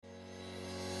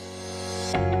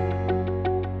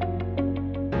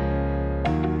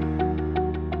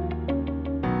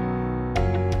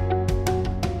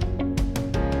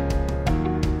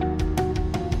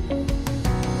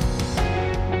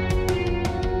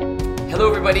Hello,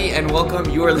 everybody, and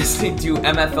welcome. You are listening to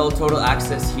MFL Total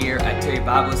Access here at Terry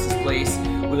Bablis' place.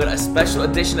 We got a special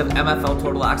edition of MFL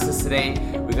Total Access today.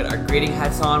 We got our grading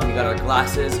hats on, we got our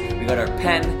glasses, we got our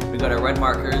pen, we got our red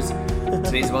markers.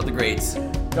 Today's about the grades.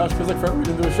 Gosh, feels like forever we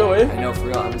didn't do a show, eh? I know, for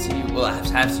real. I haven't seen you. Well, I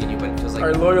have seen you, but it feels like...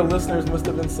 Our loyal listeners must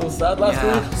have been so sad last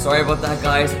week. Sorry about that,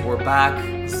 guys. We're back.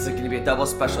 This is going to be a double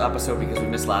special episode because we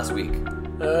missed last week.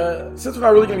 Since we're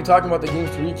not really going to be talking about the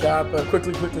games to recap,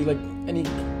 quickly, like any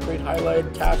great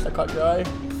highlight, catch that caught your eye?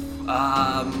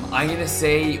 I'm going to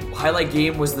say highlight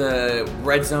game was the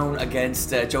red zone against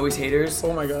Joey's Haters.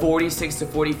 Oh my God.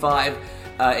 46-45.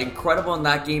 Incredible in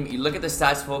that game. You look at the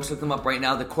stats, folks. Look them up right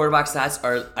now. The quarterback stats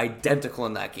are identical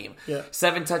in that game. Yeah.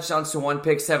 7 touchdowns to 1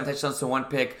 pick. 7 touchdowns to 1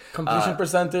 pick. Completion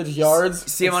percentage,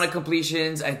 yards. Same amount of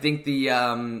completions. I think the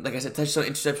like I said, touchdown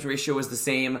interception ratio was the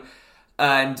same.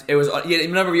 And it was, the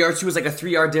number of yards too was like a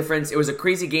 3-yard difference. It was a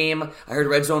crazy game. I heard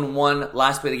Red Zone won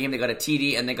last play of the game. They got a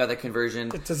TD and they got the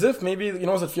conversion. It's as if maybe,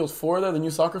 was it Field 4 there, the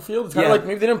new soccer field? It's kind of like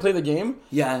maybe they didn't play the game.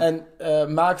 Yeah.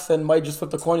 And Max and Mike just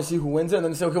flip the coin to see who wins it. And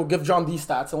then they say, okay, we'll give John these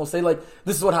stats. And we'll say, like,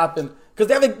 this is what happened. Because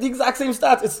they have like, the exact same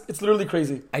stats. It's literally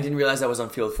crazy. I didn't realize that was on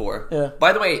Field 4. Yeah.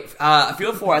 By the way,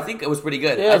 Field 4, I think it was pretty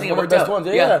good. Yeah, I think it worked out. Ones.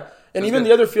 Yeah. And even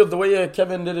the other field, the way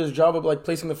Kevin did his job of like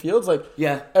placing the fields, like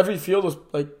every field was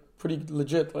like pretty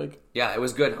legit. Like it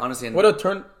was good, honestly. What a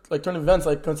turn events,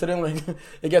 like considering like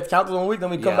it gets canceled 1 week,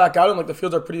 then we come back out and like the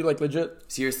fields are pretty like legit.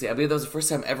 Seriously, I believe that was the first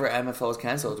time ever MFL was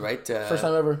canceled, right? First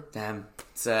time ever. Damn,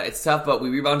 it's tough, but we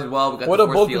rebounded well. We got what the a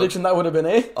bold field. prediction that would have been,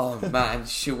 eh? Oh man,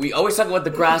 shoot! We always talk about the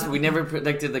grass, but we never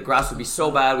predicted the grass would be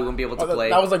so bad we wouldn't be able to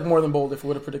play. That was like more than bold if we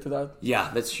would have predicted that. Yeah,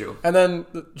 that's true. And then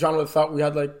John would have thought we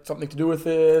had like something to do with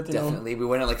it. Definitely, we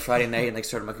went on like Friday night and like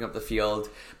started mucking up the field.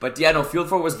 But yeah, no, Field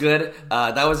 4 was good.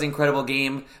 That was an incredible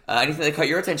game. Anything that caught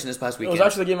your attention this past weekend? It was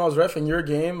actually the game I was reffing. Your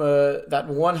game, that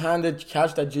one-handed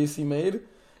catch that JC made.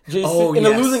 JC in a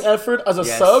losing effort as a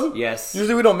sub. Yes.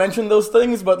 Usually we don't mention those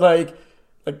things, but like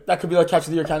that could be like catch of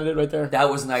the year candidate right there. That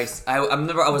was nice. I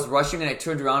remember I was rushing and I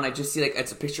turned around. I just see like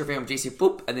it's a picture of him, JC,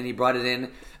 boop, and then he brought it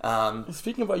in.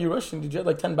 Speaking about you rushing, did you have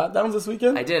like 10 bat downs this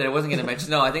weekend? I did. I wasn't going to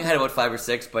mention. No, I think I had about 5 or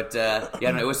 6, but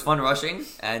it was fun rushing,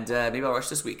 and maybe I'll rush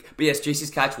this week. But yes, JC's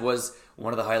catch was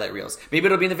one of the highlight reels. Maybe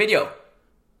it'll be in the video.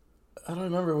 I don't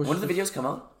remember. When did the videos come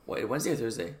out? Wait, Wednesday or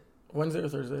Thursday? Wednesday or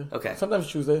Thursday. Okay. Sometimes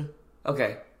Tuesday.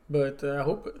 Okay. But I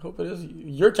hope it is.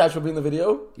 Your catch will be in the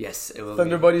video. Yes, it will.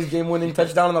 Thunder Buddy's game-winning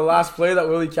touchdown on the last play that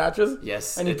Willie catches.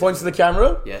 Yes. And he points to the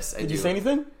camera. Yes, I Did do. you say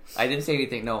anything? I didn't say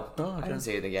anything. No. Oh, okay. I didn't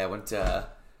say anything. Yeah, I went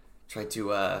tried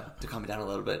to calm it down a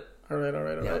little bit. All right.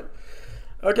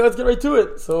 Okay, let's get right to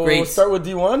it. So we'll start with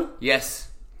D1. Yes.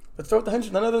 Let's start with the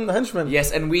henchman. None other than the henchman.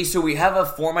 Yes, and we have a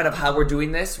format of how we're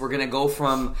doing this. We're gonna go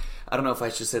from, I don't know if I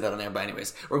should say that on air, but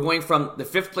anyways, we're going from the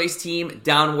 5th place team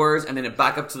downwards, and then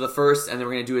back up to the 1st, and then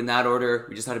we're gonna do it in that order.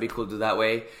 We just thought it'd be cool to do it that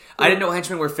way. I didn't know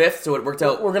henchmen were 5th, so it worked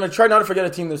out. We're gonna try not to forget a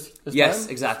team this time. Yes,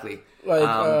 exactly.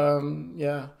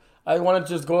 Yeah. I wanted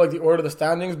to just go like the order of the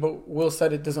standings, but Will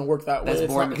said it doesn't work that way. That's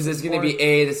boring because it's going to be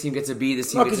A, this team gets a B,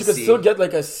 this team gets a C. No, because you could still get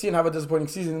like a C and have a disappointing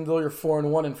season, even though you're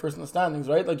 4-1 and first in the standings,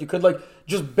 right? Like you could like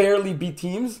just barely beat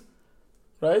teams,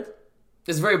 right?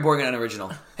 It's very boring and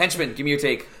unoriginal. Henchman, give me your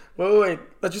take. Wait.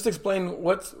 Let's just explain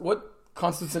what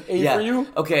constitutes an A for you.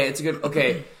 Okay, it's a good.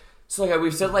 Okay, so like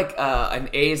we've said, like an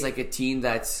A is like a team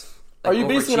that's. Like, are you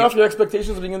basing it off your expectations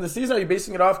at the beginning of the season? Are you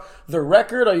basing it off the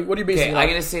record? What are you basing it off? I'm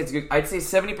going to say it's good. I'd say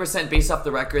 70% based off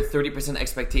the record, 30%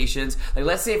 expectations. Like,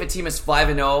 let's say if a team is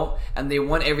 5-0 and they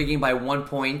won every game by 1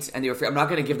 point and they were free, I'm not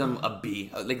going to give them a B.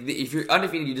 Like, if you're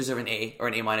undefeated, you deserve an A or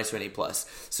an A- or an A+.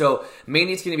 So,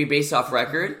 mainly it's going to be based off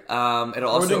record. It'll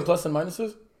also... We're doing plus and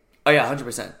minuses? Oh yeah,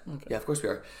 100%. Okay. Yeah, of course we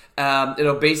are.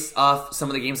 It'll base off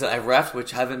some of the games that I've refed, which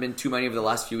haven't been too many over the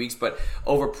last few weeks, but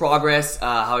over progress,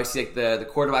 how I see like the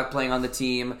quarterback playing on the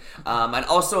team, and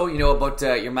also about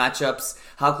your matchups,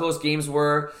 how close games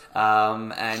were,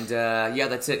 and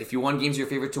that's it. If you won games, you're your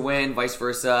favorite to win, vice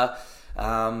versa. A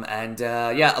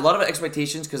lot of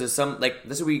expectations because there's some like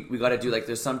this is what we got to do. Like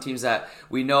there's some teams that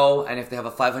we know, and if they have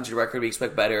a 500 record, we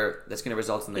expect better. That's going to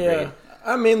result in the grade.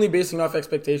 I'm mainly basing off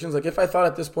expectations. Like if I thought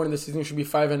at this point in the season you should be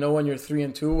 5-0 and you're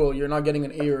 3-2, well, you're not getting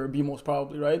an A or a B most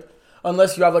probably, right?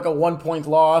 Unless you have like a 1 point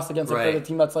loss against a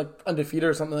team that's like undefeated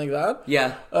or something like that.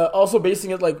 Yeah. Also basing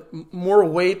it like more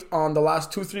weight on the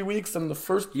last 2-3 weeks than the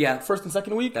first and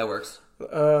second week. That works.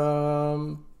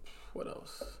 What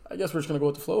else? I guess we're just gonna go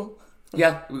with the flow.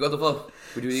 Yeah, we got the flow.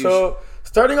 We do the So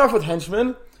starting off with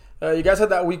henchmen, you guys had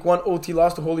that week 1 OT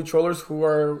loss to Holy Trollers, who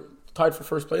are tied for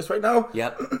first place right now.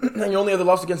 Yep. And you only have the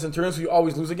loss against Centurions, who you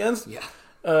always lose against. Yeah.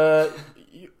 Out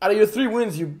of your 3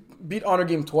 wins, you beat Honor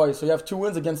Game twice. So you have 2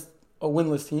 wins against a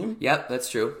winless team. Yep, that's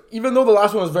true. Even though the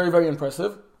last one was very, very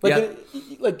impressive. Yep.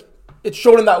 It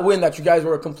showed in that win that you guys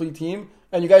were a complete team,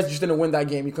 and you guys just didn't win that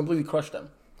game. You completely crushed them.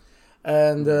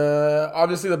 And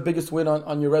obviously the biggest win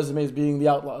on your resume is being the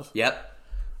Outlaws. Yep.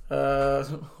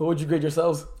 What would you grade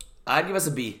yourselves? I'd give us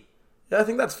a B. Yeah, I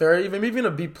think that's fair. Even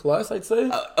a B plus, I'd say.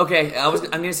 Okay, I'm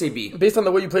gonna say B. Based on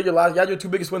the way you played your two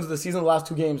biggest wins of the season, the last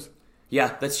 2 games.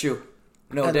 Yeah, that's true.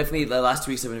 No, definitely the last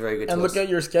 2 weeks have been very good. And look at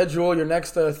your schedule. Your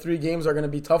next 3 games are going to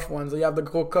be tough ones. You have the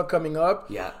Gold Cup coming up.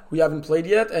 Yeah. Who you haven't played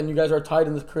yet, and you guys are tied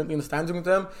currently in the standing with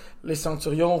them. Les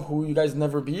Centurions, who you guys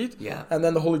never beat. Yeah. And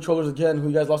then the Holy Trollers again, who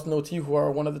you guys lost in OT, who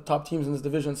are one of the top teams in this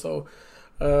division. So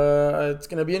it's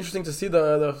going to be interesting to see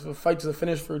the fight to the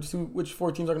finish for which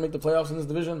 4 teams are going to make the playoffs in this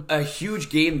division. A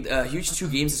huge game, huge 2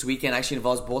 games this weekend actually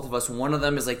involves both of us. One of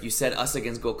them is, like you said, us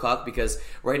against Gokak, because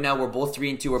right now we're both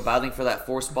 3-2. We're battling for that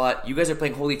 4 spot. You guys are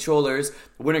playing Holy Trollers.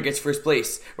 The winner gets first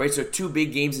place, right? So 2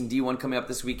 big games in D1 coming up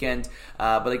this weekend.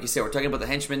 But like you said, we're talking about the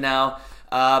Henchmen now.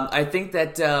 I think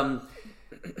that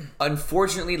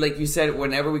unfortunately, like you said,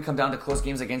 whenever we come down to close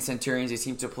games against Centurions, they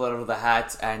seem to pull it out of the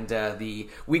hat. And the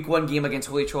week 1 game against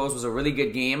Holy Trolls was a really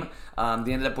good game.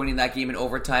 They ended up winning that game in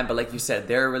overtime, but like you said,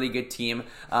 they're a really good team.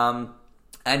 And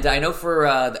I know for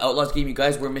the Outlaws game, you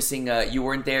guys were missing, you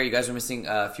weren't there, you guys were missing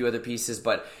a few other pieces,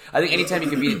 but I think anytime you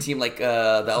can beat a team like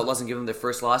the Outlaws and give them their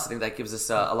first loss, I think that gives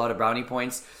us a lot of brownie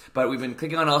points. But we've been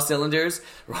clicking on all cylinders.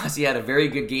 Rossi had a very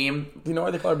good game. Do you know why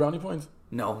they call it brownie points?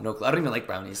 No, I don't even like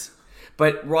brownies.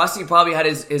 But Rossi probably had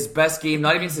his best game,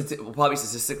 not even probably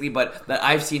statistically, but that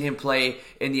I've seen him play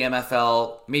in the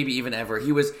MFL, maybe even ever.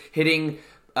 He was hitting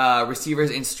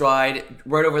receivers in stride,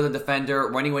 right over the defender,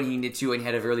 running when he needed to, and he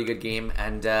had a really good game.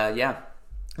 And yeah.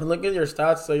 And look at your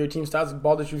stats. Your team stats,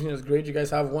 ball distribution is great. You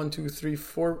guys have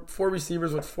 4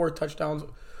 receivers with 4 touchdowns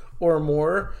or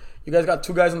more. You guys got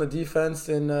 2 guys on the defense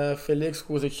in Felix,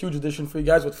 who was a huge addition for you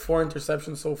guys with 4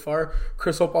 interceptions so far.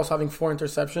 Chris Hope also having 4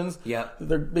 interceptions. Yeah.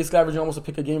 They're basically averaging almost a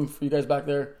pick a game for you guys back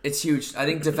there. It's huge. I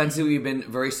think defensively we've been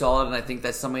very solid, and I think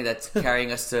that's something that's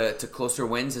carrying us to closer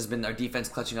wins has been our defense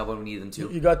clutching up when we need them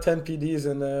to. You got 10 PDs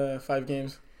in 5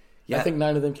 games. Yeah. I think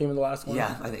 9 of them came in the last one.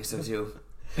 Yeah, I think so too.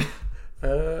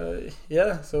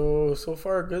 Yeah, so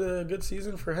far good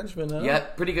season for Henchmen. Huh? Yeah,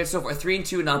 pretty good so far.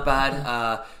 3-2, not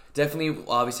bad. Definitely,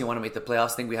 obviously, want to make the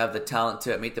playoffs. I think we have the talent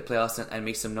to make the playoffs and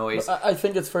make some noise. I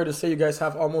think it's fair to say you guys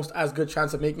have almost as good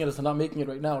chance of making it as to not making it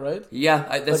right now, right?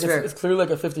 Yeah, that's fair. It's clearly like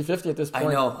a 50-50 at this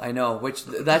point. I know. Which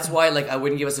that's why I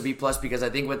wouldn't give us a B+, because I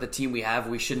think with the team we have,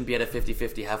 we shouldn't be at a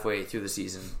 50-50 halfway through the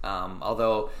season.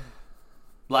 Although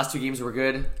last 2 games were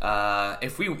good.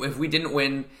 If we didn't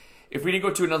win. If we didn't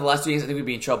go 2-0 the last 2 games, I think we'd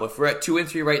be in trouble. If we're at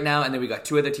 2-3 right now, and then we got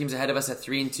 2 other teams ahead of us at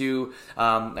 3-2,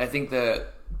 I think the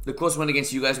close one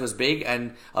against you guys was big,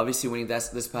 and obviously winning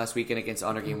this past weekend against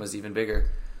Honor Game was even bigger.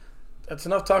 That's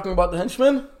enough talking about the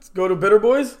Henchmen. Let's go to Bitter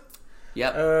Boys.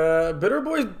 Yeah. Bitter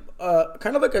Boys,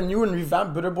 kind of like a new and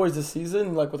revamped Bitter Boys this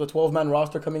season, like with a 12-man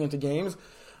roster coming into games.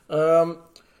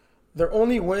 Their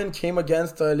only win came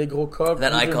against Les Gros Coqs.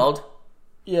 That I called?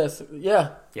 Yes,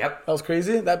 yeah. Yep. That was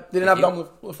crazy. That they didn't have Dom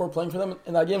before playing for them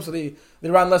in that game, so they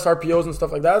ran less RPOs and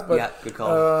stuff like that. But yeah, good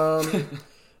call.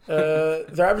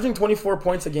 they're averaging 24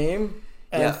 points a game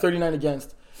and 39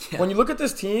 against. Yeah. When you look at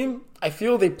this team, I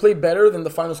feel they play better than the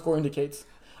final score indicates.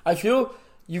 I feel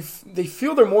they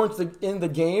feel they're more in the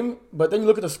game, but then you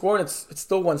look at the score and it's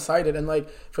still one-sided. And like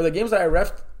for the games that I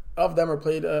refed of them or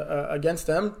played against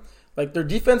them, like their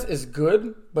defense is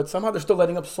good, but somehow they're still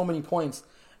letting up so many points.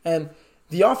 And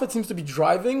the offense seems to be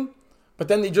driving, but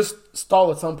then they just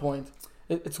stall at some point.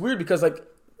 It's weird because like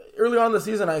early on in the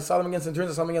season, I saw them against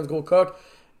Centurions, I saw them against Gold Cup.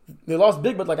 They lost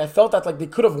big, but like I felt that like they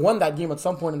could have won that game at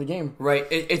some point in the game. Right.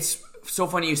 It's so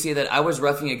funny you say that. I was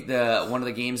roughing one of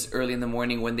the games early in the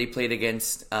morning when they played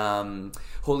against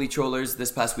Holy Trollers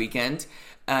this past weekend.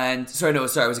 And sorry, I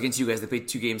was against you guys. They played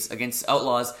 2 games against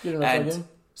Outlaws. You didn't know that game?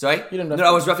 Sorry? No,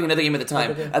 I was roughing another game at the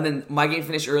time. Okay. And then my game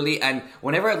finished early, and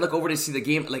whenever I look over to see the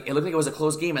game, like it looked like it was a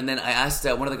close game, and then I asked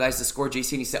one of the guys to score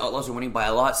JC, and he said Outlaws were winning by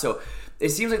a lot. So it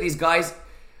seems like these guys,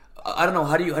 I don't know,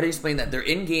 how do you explain that? They're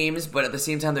in games, but at the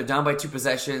same time they're down by 2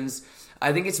 possessions.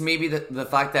 I think it's maybe the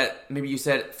fact that maybe you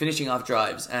said finishing off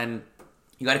drives, and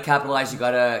you got to capitalize. You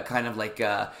got to kind of like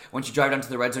once you drive down to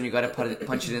the red zone, you got to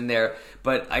punch it in there.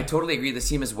 But I totally agree. This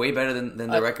team is way better than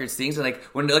the record sings. And like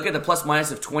when you look at the plus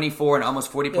minus of 24 and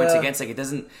almost 40 points against, like it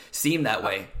doesn't seem that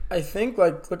way. I think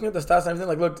like looking at the stats and everything,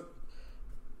 like look,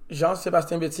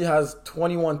 Jean-Sébastien Betty has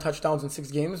 21 touchdowns in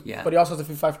 6 games, but he also has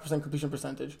a 55% completion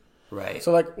percentage. Right.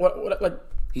 So like what like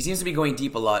he seems to be going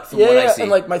deep a lot from what I see.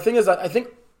 And like my thing is that I think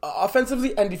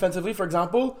offensively and defensively, for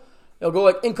example, It'll go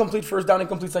like incomplete first down,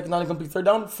 incomplete second down, incomplete third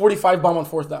down, 45 bomb on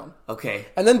fourth down. Okay.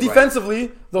 And then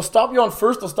defensively, they'll stop you on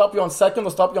first, they'll stop you on second, they'll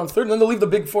stop you on third, and then they'll leave the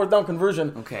big fourth down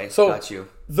conversion. Okay, so got you.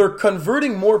 They're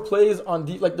converting more plays on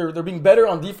they're being better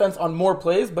on defense on more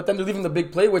plays, but then they're leaving the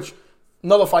big play, which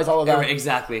nullifies all of that.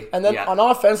 Exactly. And then on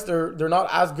offense, they're not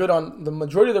as good on the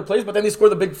majority of their plays, but then they score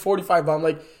the big 45 bomb.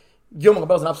 Like, Guillaume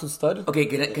Robillard's an absolute stud. Okay,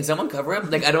 can someone cover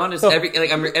him? Like, I don't understand.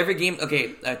 Every game,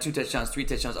 okay, 2 touchdowns, 3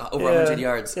 touchdowns, over 100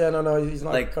 yards. Yeah, no, he's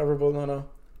not coverable. No.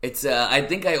 It's I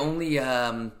think I only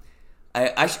I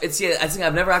think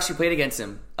I've never actually played against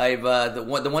him. I've the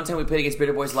one time we played against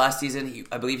Bitter Boys last season,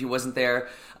 I believe he wasn't there.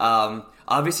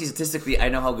 Obviously, statistically, I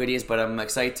know how good he is, but I'm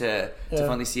excited to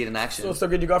finally see it in action. So what's the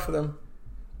grade you got for them?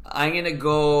 I'm gonna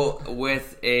go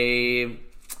with a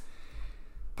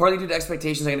partly due to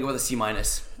expectations. I'm gonna go with a C-.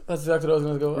 That's exactly what I was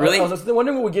going to go. Really? I was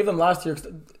wondering what we gave them last year,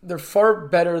 because they're far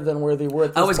better than where they were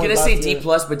at this I was going to say D+, year.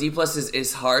 but D+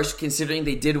 is harsh, considering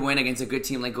they did win against a good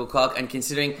team like Gokok, and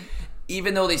considering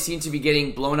even though they seem to be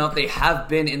getting blown out, they have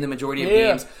been in the majority of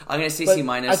games. I'm going to say C-.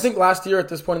 I think last year at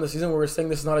this point in the season, we were saying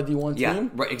this is not a D1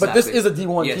 team. Right, exactly. But this is a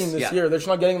D1 team this year. They're just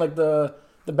not getting like the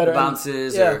better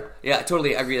bounces.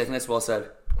 Totally agree. I think that's well said.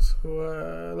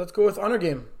 So let's go with Honor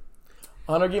Game.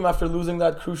 Honor Game, after losing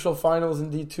that crucial finals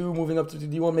in D2, moving up to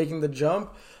D1, making the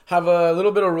jump, have a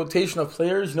little bit of rotation of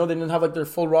players. You know, they didn't have like their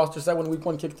full roster set when week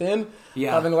 1 kicked in.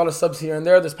 Yeah. Having a lot of subs here and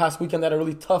there. This past weekend, they had a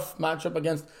really tough matchup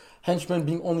against Henchmen,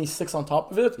 being only 6 on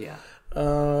top of it. Yeah.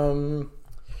 They're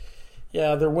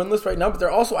winless right now, but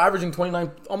they're also averaging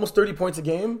 29, almost 30 points a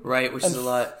game. Right, which is a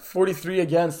lot. 43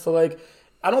 against. So, like,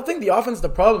 I don't think the offense is the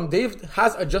problem. Dave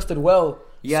has adjusted well,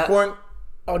 scoring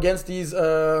against these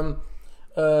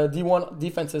D1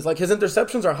 defenses. Like, his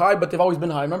interceptions are high, but they've always been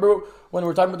high. Remember when we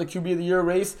were talking about the QB of the year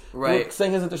race? Right. We were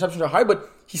saying his interceptions are high, but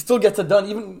he still gets it done.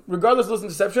 Even regardless of those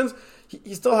interceptions,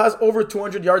 he still has over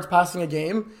 200 yards passing a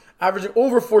game, averaging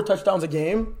over 4 touchdowns a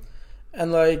game.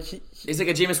 And, like... He's like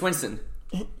a Jameis Winston.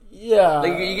 Yeah.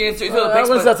 Like, you get through the I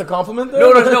wouldn't say that's a compliment,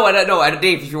 though. No,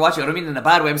 Dave, if you're watching, I don't mean it in a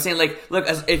bad way. I'm saying, like, look,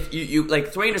 if you like,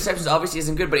 throwing interceptions obviously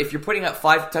isn't good, but if you're putting up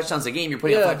 5 touchdowns a game, you're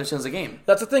putting up 5 touchdowns a game.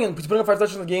 That's the thing. And he's putting up 5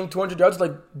 touchdowns a game, 200 yards,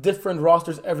 like, different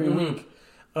rosters every week.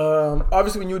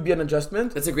 Obviously, we knew it would be an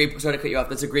adjustment. That's a great... Sorry to cut you off.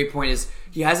 That's a great point, is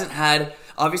he hasn't had...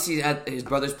 Obviously, he's had his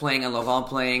brothers playing and Laurent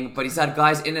playing, but he's had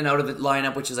guys in and out of the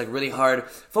lineup, which is, like, really hard.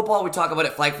 Football, we talk about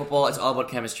it, flag football, it's all about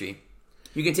chemistry.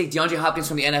 You can take DeAndre Hopkins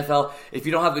from the NFL. If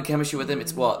you don't have good chemistry with him,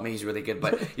 he's really good,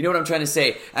 but you know what I'm trying to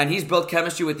say. And he's built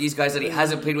chemistry with these guys that he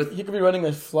hasn't played with. He could be running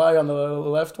a fly on the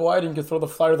left wide, and you could throw the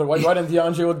fly to the right, and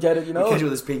DeAndre would get it, you know? He catch it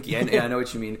with his pinky. I know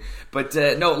what you mean. But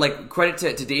no, like, credit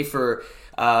to Dave for,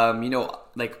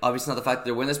 like, obviously not the fact that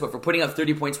they're winless, but for putting up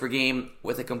 30 points per game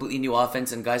with a completely new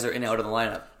offense and guys are in and out of the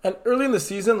lineup. And early in the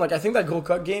season, like, I think that Gold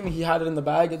Cup game, he had it in the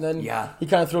bag, and then he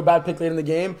kind of threw a bad pick late in the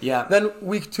game. Yeah. Then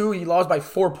week 2, he lost by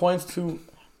 4 points to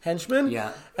Henchmen.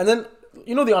 Yeah. And then,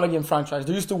 you know the Honor Game franchise,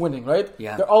 they're used to winning, right?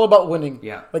 Yeah. They're all about winning.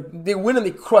 Yeah. Like, they win and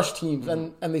they crush teams,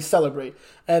 and they celebrate.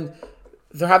 And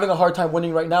they're having a hard time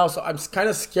winning right now, so I'm kind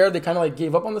of scared they kind of, like,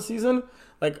 gave up on the season.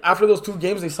 Like, after those 2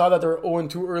 games, they saw that they were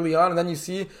 0-2 early on, and then you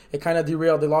see it kind of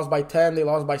derailed. They lost by 10, they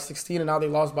lost by 16, and now they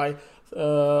lost by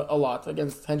a lot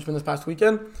against Henchmen this past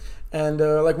weekend. And,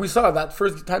 like, we saw that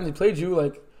first time they played you,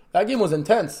 like, that game was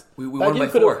intense. We won by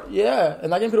 4. Yeah,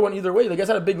 and that game could have won either way. The guys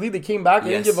had a big lead. They came back.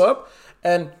 They didn't give up.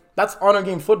 And that's Honor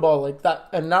Game football like that.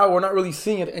 And now we're not really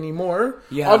seeing it anymore.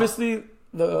 Yeah. Obviously,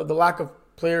 the lack of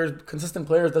players, consistent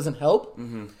players, doesn't help.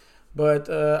 Mm-hmm. But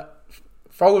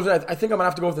for all those, I think I'm going to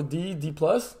have to go with a D+. I'm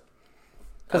going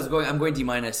D-.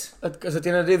 Because at the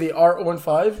end of the day, they are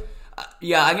 0-5.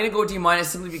 I'm going to go D-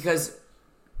 simply because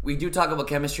we do talk about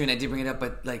chemistry, and I did bring it up,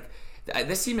 but, like,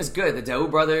 this team is good. The Daou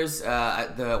brothers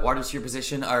at the wide receiver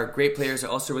position are great players.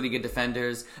 They're also really good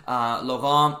defenders.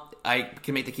 Laurent, I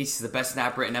can make the case he's the best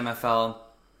snapper in MFL.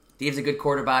 Dave's a good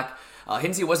quarterback.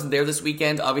 Hinsey wasn't there this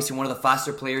weekend. Obviously, one of the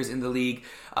faster players in the league.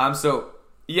 So,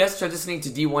 yes, transitioning to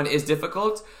D1 is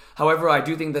difficult. However, I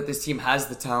do think that this team has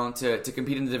the talent to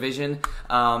compete in the division.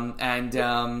 I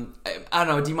don't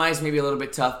know, D- maybe a little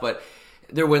bit tough, but...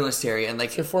 They're winless, Terry, and like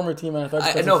it's your former team.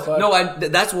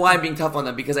 That's why I'm being tough on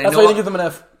them because I know. That's why you give them an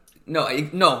F. No,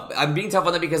 I'm being tough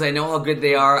on them because I know how good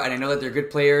they are, and I know that they're good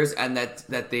players, and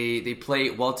that they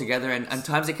play well together, and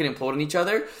times they can implode on each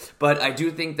other. But I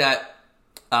do think that,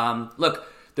 look,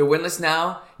 they're winless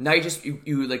now. Now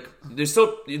you like there's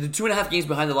still the 2.5 games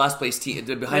behind the last place team,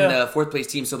 behind the 4th place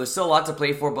team. So there's still a lot to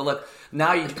play for. But look,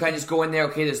 now you kind of just go in there.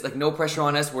 Okay, there's like no pressure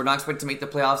on us. We're not expected to make the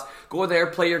playoffs. Go there,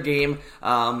 play your game,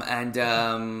 and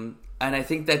And I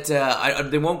think that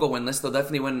they won't go winless. They'll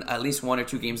definitely win at least 1 or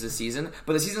 2 games this season.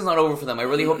 But the season's not over for them. I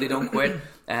really hope they don't quit.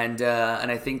 And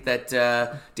I think that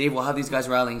Dave will have these guys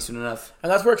rallying soon enough.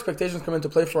 And that's where expectations come into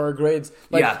play for our grades.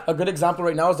 A good example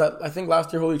right now is that I think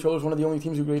last year Holy Troll was one of the only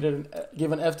teams who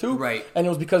gave an F to. Right. And it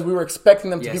was because we were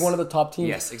expecting them to be one of the top teams.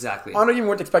 Yes, exactly. Honor Game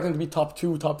weren't expecting them to be top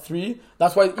 2, top 3.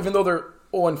 That's why even though they're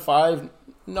 0-5,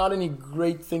 not any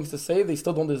great things to say, they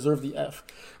still don't deserve the F.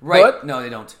 Right. But no, they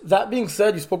don't. That being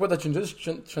said, you spoke about the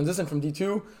transition from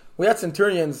D2. We had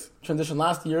Centurions transition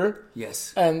last year.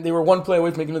 Yes. And they were 1 play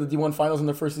away from making it to the D1 finals in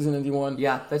their first season in D1.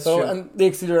 Yeah, that's true. And they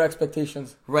exceeded our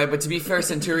expectations. Right, but to be fair,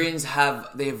 Centurions have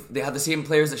the same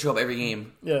players that show up every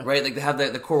game. Yeah. Right? Like they have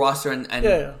the core roster and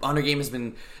Honor Game has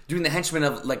been doing the henchmen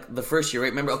of like the first year, right?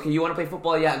 Remember, okay, you want to play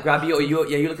football? Yeah, grab you. You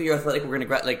look like you're athletic, we're gonna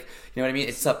grab, like, you know what I mean?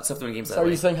 It's tough doing games that way. So are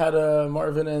you saying had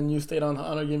Marvin and you stayed on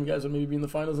Honor Game, you guys would maybe be in the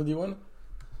finals in D1?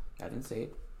 I didn't say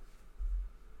it.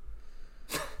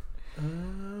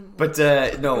 But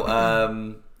no,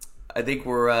 I think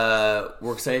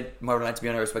we're excited, Marvin and I, to be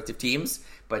on our respective teams.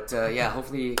 But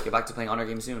hopefully get back to playing Honor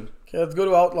Game soon. Okay, let's go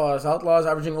to Outlaws. Outlaws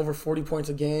averaging over 40 points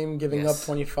a game, giving up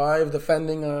 25,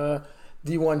 defending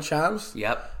D1 champs.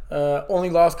 Yep.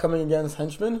 Only loss coming against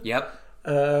Henchmen. Yep.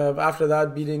 After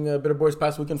that, beating Bitter Boys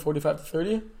past weekend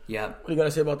 45-30. Yeah. What do you got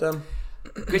to say about them?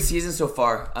 Good season so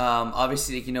far.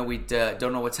 Obviously, we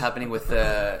don't know what's happening with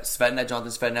Svetna,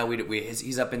 Jonathan Svetna.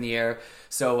 He's up in the air.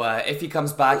 So if he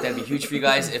comes back, that'd be huge for you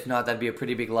guys. If not, that'd be a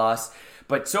pretty big loss.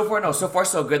 But so far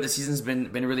so good. The season's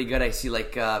been really good. I see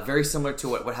very similar to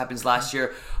what happens last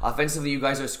year. Offensively, you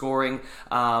guys are scoring.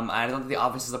 I don't think the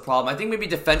offense is a problem. I think maybe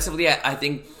defensively, I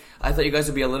thought you guys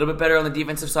would be a little bit better on the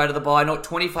defensive side of the ball. I know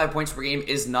 25 points per game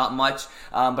is not much,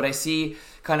 but I see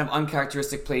kind of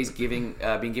uncharacteristic plays being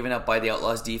given up by the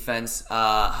Outlaws defense.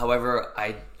 However,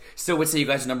 I still would say you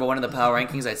guys are number 1 in the power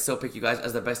rankings. I'd still pick you guys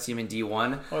as the best team in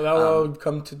D1. Well, that will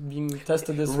come to being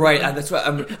tested this right, week. and that's why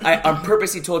I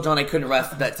purposely told John I couldn't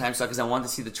ref that time slot because I wanted to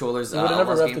see the Trollers. You would have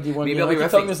never refed the D1. Maybe I'll be refing.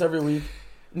 Telling this every week.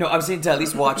 No, I'm saying to at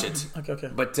least watch it. Okay.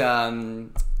 But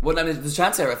well, I mean, there's a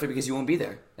chance I ref it because you won't be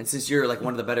there, and since you're like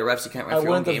one of the better refs, you can't ref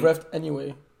your own game. I wouldn't have refed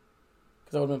anyway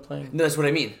because I would have been playing. No, that's what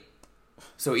I mean.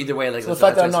 So either way, like so the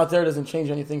fact that I'm not there doesn't change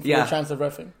anything for your chance of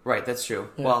reffing. Right, that's true.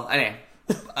 Yeah. Well, anyway,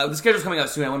 the schedule's coming out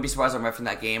soon. I wouldn't be surprised if I'm reffing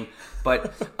that game.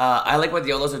 But I like what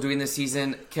the Outlaws are doing this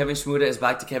season. Kevin Shmuda is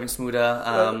back to Kevin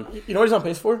Shmuda. You know what he's on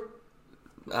pace for?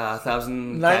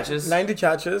 1,000 catches, 90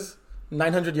 catches,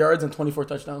 900 yards, and 24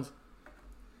 touchdowns.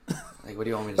 Like, what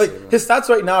do you want me to say? Bro? His stats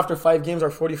right now after 5 games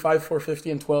are 45,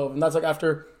 450, and 12, and that's like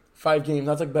after 5 games.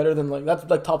 That's like better than that's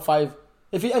like top 5.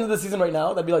 If he ended the season right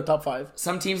now, that'd be like top 5.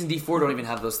 Some teams in D4 don't even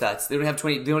have those stats. They don't have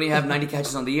 20. They only have 90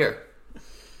 catches on the year.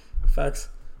 Facts.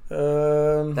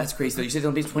 That's crazy. Though. You said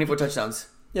he'll be 24 touchdowns.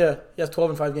 Yeah, he has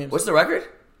 12 in 5 games. What's the record?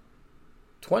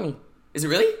 20. Is it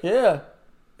really? Yeah,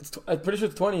 I'm pretty sure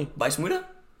it's 20. By Shmuda?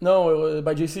 No,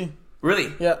 by JC.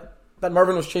 Really? Yeah. That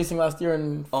Marvin was chasing last year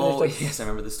and yes, I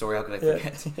remember the story. How could I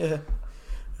forget? Yeah.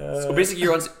 So basically,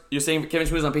 you're saying Kevin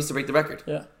Shmuda's on pace to break the record.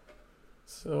 Yeah.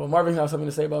 So Marvin has something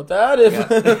to say about that.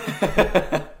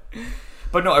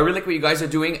 But no, I really like what you guys are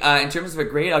doing. In terms of a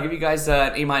grade, I'll give you guys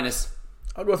an A-.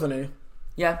 I'll go with an A.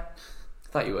 Yeah,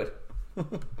 thought you would.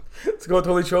 Let's go with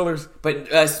Holy Trollers.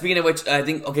 But speaking of which, I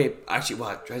think,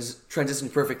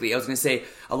 transitioned perfectly. I was going to say,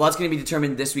 a lot's going to be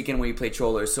determined this weekend when we play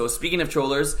Trollers. So speaking of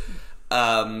Trollers...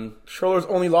 Trollers'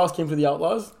 only loss came to the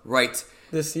Outlaws. Right.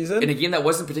 This season. In a game that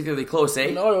wasn't particularly close,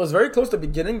 eh? No, it was very close at the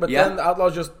beginning, but then the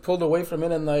Outlaws just pulled away from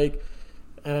it, and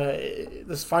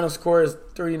this final score is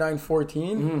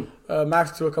 39-14.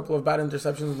 Max to a couple of bad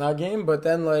interceptions in that game, but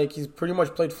then he's pretty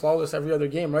much played flawless every other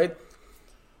game, right?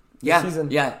 This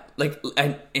season. Yeah,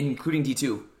 and including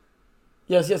D2.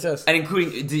 Yes. And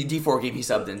including the D4 game he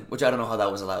subbed in, which I don't know how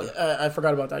that was allowed. I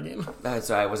forgot about that game.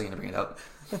 Sorry, I wasn't going to bring it up.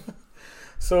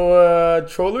 So,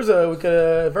 Trollers, we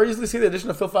could very easily see the addition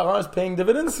of Phil Farran is paying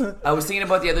dividends. I was thinking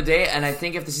about the other day, and I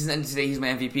think if the season ended today, he's my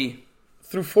MVP.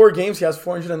 Through 4 games, he has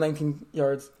 419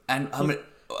 yards. And how many...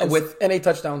 And 8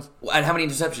 touchdowns. And how many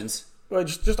interceptions? Well,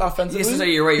 just offensively. Yes,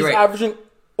 you're right. He's averaging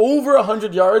over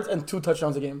 100 yards and 2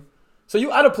 touchdowns a game. So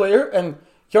you add a player, and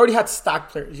he already had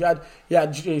stacked players. You had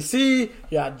JC,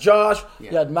 you had Josh,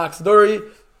 you had Max Dury,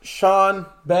 Sean,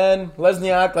 Ben,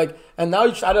 Lesniak, and now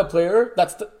you just add a player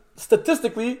that's...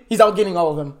 Statistically, he's outgaining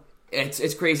all of them.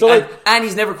 It's crazy. So and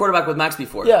he's never quarterbacked with Max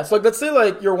before. Yeah, so let's say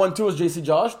your 1-2 is JC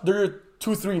Josh. They're your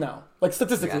 2-3 now.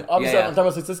 Statistically. Obviously, I'm talking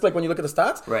about statistics, when you look at the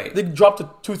stats. Right. They dropped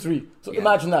to 2-3. So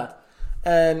imagine that.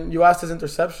 And you asked his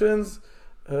interceptions.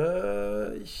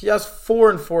 He has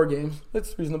 4 in 4 games.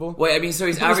 It's reasonable. Wait, I mean, so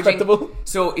he's averaging...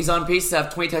 So he's on pace to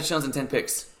have 20 touchdowns and 10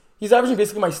 picks. He's averaging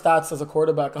basically my stats as a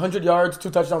quarterback: 100 yards, 2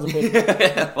 touchdowns a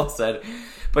pick. Well said.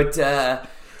 But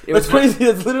it's crazy.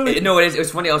 It's literally no. It is. It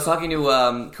was funny. I was talking to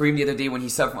Kareem the other day when he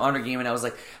subbed from Honor Game, and I was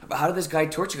like, "How did this guy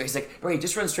torture you guys?" He's like, "Bro, he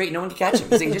just runs straight. No one can catch him.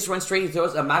 He's like, he just runs straight. He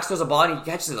throws. Max throws a ball and he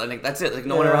catches it. Like that's it. Like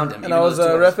no one around him." And I was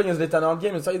reffing his Daytona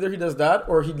game. It's either he does that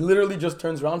or he literally just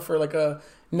turns around for like a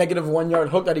negative 1 yard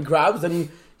hook that he grabs, and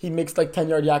he makes like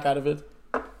 10-yard yak out of it.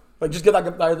 Like, just get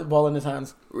that guy the ball in his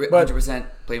hands. 100%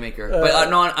 playmaker.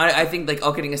 But no, I think, like,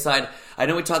 all kidding aside, I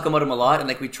know we talk about him a lot, and,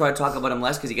 like, we try to talk about him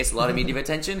less because he gets a lot of media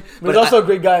attention. But he's also a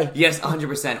great guy. Yes,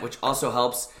 100%, which also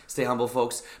helps. Stay humble,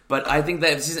 folks. But I think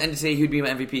that if this is ended today, he would be my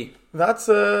MVP. That's,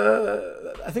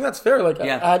 I think that's fair. Like,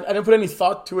 yeah. I didn't put any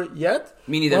thought to it yet.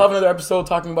 Me neither. We'll have another episode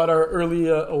talking about our early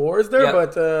awards there,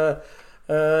 but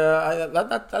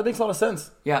that makes a lot of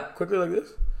sense. Yeah. Quickly like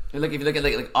this. Look, if you look at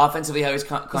like offensively, how he's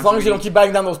as long as you don't keep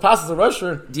bagging down those passes, a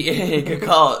rusher. Good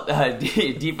call.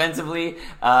 Defensively,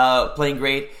 playing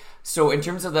great. So in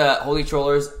terms of the Holy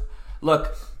Trollers,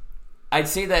 look, I'd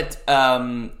say that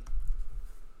I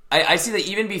see that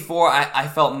even before I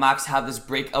felt Max have this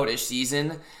breakout-ish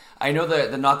season. I know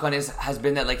the knock on has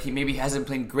been that like he maybe hasn't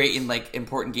played great in like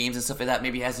important games and stuff like that.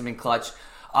 Maybe he hasn't been clutch.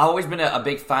 I've always been a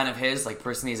big fan of his. Like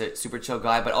personally, he's a super chill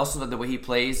guy, but also the way he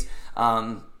plays.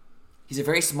 He's a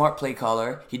very smart play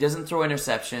caller. He doesn't throw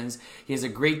interceptions. He has a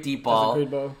great deep ball. He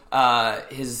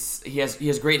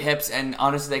has great hips, and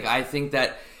honestly, like I think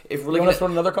that if we're looking at throw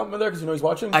another compliment there because you know he's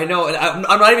watching. I know, and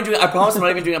I'm not even doing. I promise I'm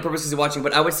not even doing it on purpose because he's watching.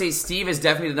 But I would say Steve is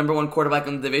definitely the number one quarterback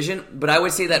in the division. But I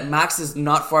would say that Max is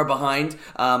not far behind.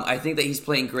 I think that he's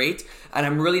playing great, and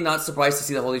I'm really not surprised to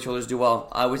see the Holy Trollers do well.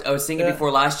 I was thinking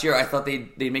before last year. I thought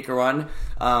they'd make a run.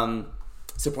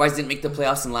 Surprised didn't make the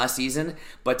playoffs in last season,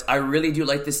 but I really do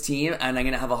like this team, and I'm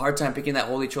going to have a hard time picking that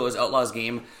Holy Trollers Outlaws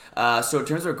game. So in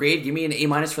terms of a grade, give me an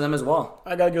A- for them as well.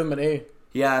 I got to give them an A.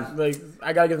 Yeah. Like,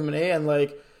 I got to give them an A, and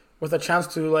like, with a chance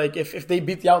to, like, if they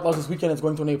beat the Outlaws this weekend, it's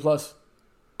going to an A+.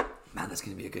 Man, that's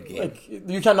going to be a good game. Like,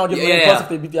 you cannot give them an A+ if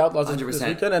they beat the Outlaws 100%. This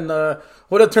weekend. And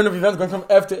what a turn of events going from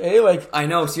F to A. Like, I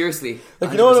know, seriously.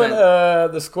 Like, 100%. You know when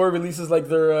the score releases, like,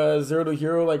 their 0 to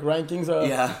hero, like, rankings?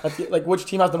 Like, which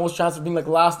team has the most chance of being, like,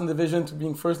 last in division to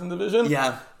being first in division?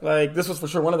 Yeah. Like, this was for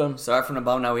sure one of them. Start from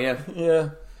about now, yeah. Yeah.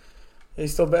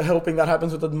 He's still hoping that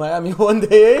happens with the Miami one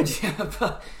day. Yeah,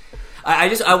 but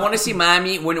I want to see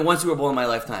Miami win one Super Bowl in my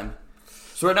lifetime.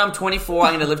 So right now I'm 24.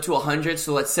 I'm going to live to 100.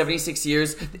 So that's 76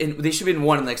 years. And they should have been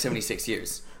won in the next 76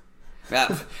 years.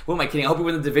 What am I kidding? I hope we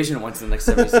win the division once in the next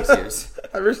 76 years.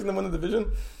 Have you ever seen them win the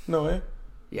division? No way.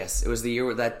 Yes, it was the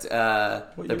year that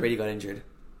Brady got injured.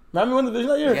 Miami won the division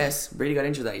that year? Yes, Brady got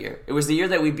injured that year. It was the year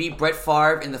that we beat Brett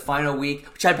Favre in the final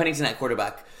week. Chad Pennington at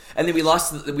quarterback. And then we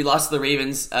lost to the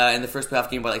Ravens in the first playoff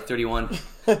game by like 31.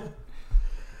 But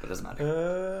it doesn't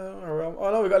matter.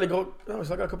 We got we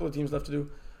still got a couple of teams left to do.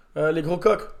 Les Gros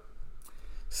Coq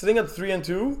sitting at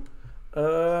 3-2.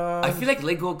 I feel like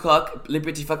Les Gros Coq, Les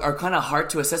Petits Fuck are kind of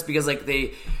hard to assess because like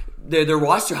their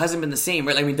roster hasn't been the same,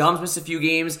 right? Like, I mean, Dom's missed a few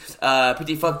games.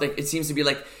 Petit Fuck, like it seems to be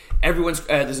like everyone's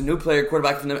there's a new player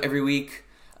quarterback from them every week.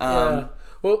 Yeah.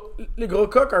 Well, Les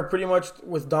Gros Coq are pretty much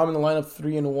with Dom in the lineup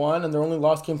 3-1, and their only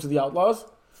loss came to the Outlaws.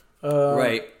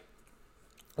 Right.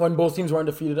 When both teams were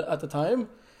undefeated at the time.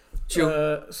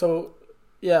 True.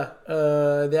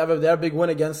 They have a big win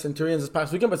against Centurions this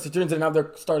past weekend, but Centurions didn't have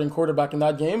their starting quarterback in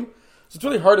that game, so it's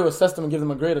really hard to assess them and give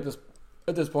them a grade at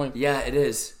this point. Yeah, it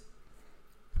is.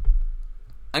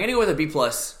 I'm gonna go with a B+.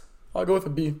 I'll go with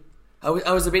a B. I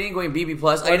was debating going B+. I'm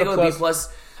gonna go with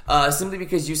B+, simply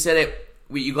because you said it.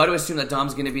 You got to assume that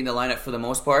Dom's going to be in the lineup for the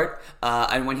most part,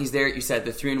 and when he's there, you said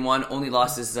the 3-1 only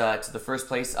losses to the first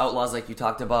place Outlaws, like you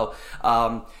talked about.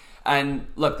 And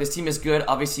look, this team is good.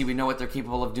 Obviously, we know what they're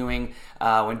capable of doing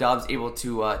when Dom's able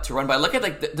to run. But look at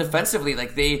like defensively,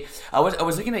 like I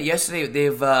was looking at yesterday.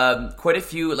 They've quite a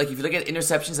few. Like if you look at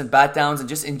interceptions and bat downs, and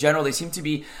just in general, they seem to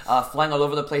be flying all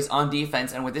over the place on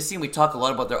defense. And with this team, we talk a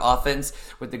lot about their offense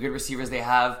with the good receivers they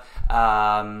have.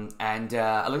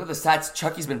 I look at the stats.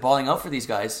 Chucky's been balling out for these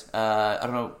guys. I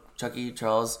don't know, Chucky,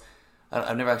 Charles.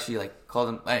 I've never actually like called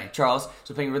him Charles.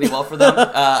 So playing really well for them.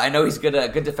 I know he's a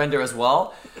good defender as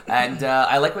well, and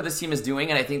I like what this team is doing.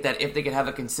 And I think that if they could have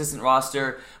a consistent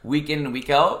roster week in and week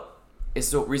out,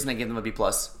 it's the reason I give them a B+.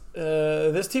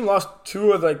 This team lost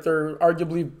two of like their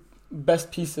arguably best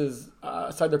pieces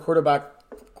aside their quarterback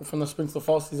from the spring to the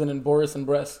fall season in Boris and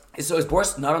Bress. So is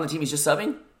Boris not on the team? He's just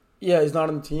subbing? Yeah, he's not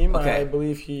on the team. Okay. I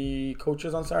believe he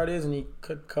coaches on Saturdays and he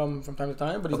could come from time to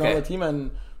time, but he's not on the team,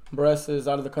 and Bress is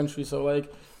out of the country. So,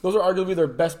 like, those are arguably their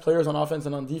best players on offense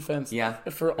and on defense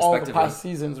for all the past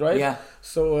seasons, right? Yeah.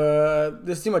 So,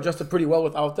 this team adjusted pretty well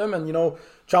without them. And, you know,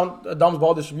 Dom's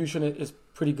ball distribution is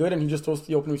pretty good, and he just throws to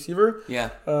the open receiver. Yeah.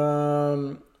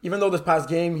 Even though this past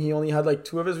game he only had like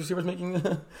 2 of his receivers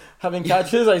having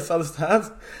catches, I saw the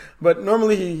stats. But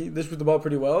normally he distributes the ball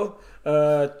pretty well.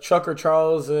 Chuck or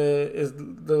Charles is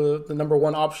the number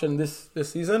 1 option this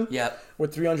season. Yeah.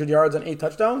 With 300 yards and 8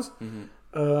 touchdowns. Mm-hmm.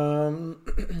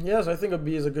 So I think a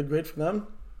B is a good grade for them.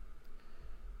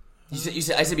 You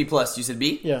said I said B plus. You said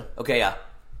B? Yeah. Okay, yeah.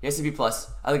 I said B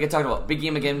plus. I like I talked about big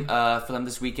game again for them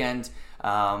this weekend.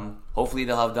 Hopefully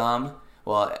they'll have Dom.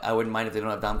 Well, I wouldn't mind if they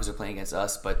don't have Dom because they're playing against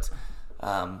us, but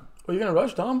Are you gonna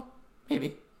rush Dom?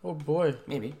 maybe. Oh boy.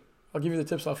 Maybe. I'll give you the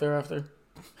tips off air after.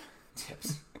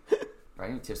 Tips.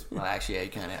 Right? Tips. Well, actually, I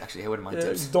kind of I wouldn't mind Yeah,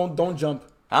 tips. don't jump.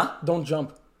 Huh? Don't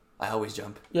jump. I always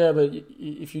jump. Yeah, but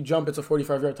if you jump, it's a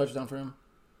 45-yard touchdown for him.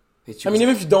 It's I mean,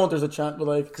 even if you don't, there's a chance, but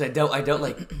like... because I doubt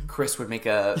like Chris would make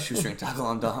a shoestring tackle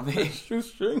on Dom.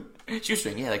 Shoestring?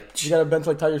 Shoestring, yeah. Like, You got a bench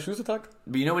like tie your shoes to tuck?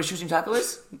 but you know what a shoestring tackle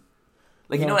is?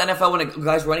 Like, No. you know in NFL when a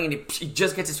guy's running and he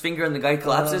just gets his finger and the guy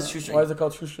collapses? Shoestring. Why is it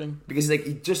called shoestring? Because like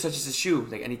he just touches his shoe,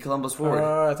 like, and he crumbles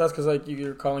forward. That's because like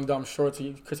you're calling Dom short,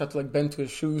 so Chris had to like bend to his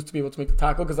shoes to be able to make the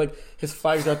tackle because like his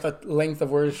flags are at that length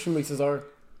of where his shoelaces are.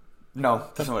 No,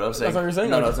 that's not what I was saying. That's what you're saying?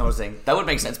 No, Okay. that's not what I was saying. That would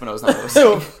make sense, but no, it's not what I was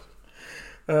saying.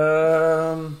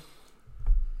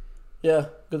 Yeah,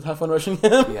 good. Have fun rushing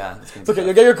him. Yeah, It's okay.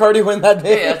 You'll get your cardio win that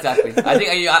day. Yeah, exactly. I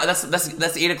think that's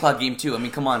the 8:00 game too. I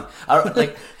mean, come on. How do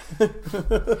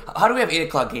we have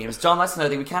 8:00 games, John? That's another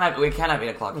thing. We can't have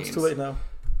 8:00 games. It's too late now.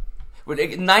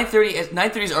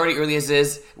 9:30 is already early as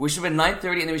is. We should have been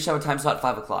 9:30, and then we should have a time slot at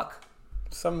 5:00.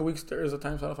 Some weeks there is a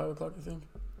time slot at 5 o'clock, I think.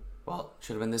 Well,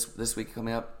 should have been this week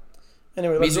coming up.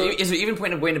 Anyway, Is there even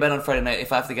point of going to bed on Friday night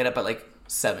if I have to get up at like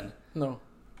 7? No.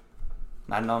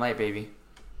 Not all night, baby.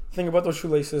 Think about those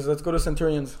shoelaces. Let's go to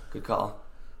Centurions. Good call.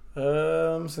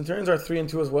 Centurions are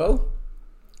 3-2 as well.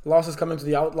 Losses coming to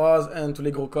the Outlaws and to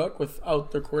Les Gros Coqs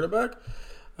without their quarterback.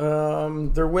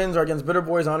 Their wins are against Bitter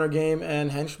Boys, Honor Game,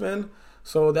 and Henchmen.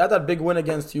 So they had that big win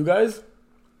against you guys.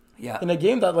 Yeah. In a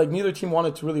game that like neither team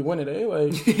wanted to really win it, eh?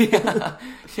 Like yeah,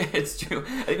 it's true.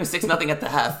 I think it was 6-0 at the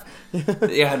half.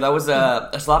 Yeah, that was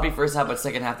a sloppy first half, but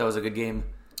second half that was a good game.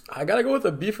 I gotta go with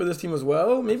a B for this team as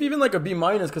well. Maybe even like a B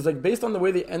minus because like based on the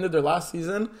way they ended their last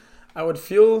season, I would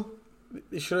feel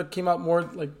they should have came out more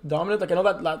like dominant. Like I know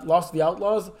that loss to the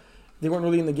Outlaws, they weren't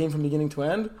really in the game from beginning to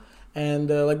end, and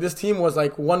like this team was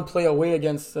like one play away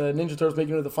against Ninja Turtles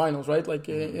making it to the finals, right? Like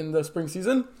in the spring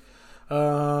season.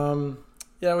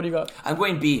 Yeah, what do you got? I'm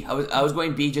going B. I was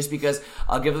going B just because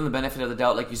I'll give them the benefit of the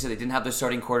doubt. Like you said, they didn't have their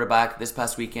starting quarterback this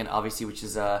past weekend, obviously, which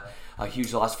is a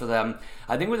huge loss for them.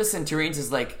 I think with the Centurions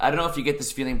is like, I don't know if you get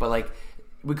this feeling, but like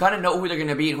we kind of know who they're going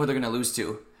to beat and who they're going to lose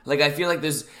to. Like I feel like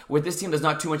with this team, there's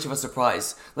not too much of a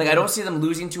surprise. Like I don't see them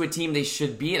losing to a team they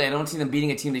should beat. I don't see them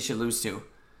beating a team they should lose to.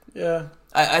 Yeah,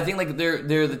 I think like they're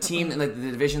the team in like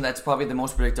the division that's probably the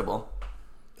most predictable.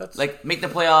 that's Like make the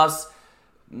playoffs,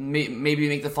 maybe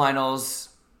make the finals.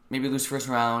 Maybe lose first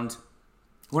round.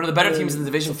 One of the better teams in the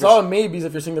division. It's all maybes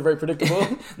if you're saying they're very predictable.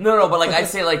 No, but like I'd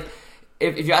say like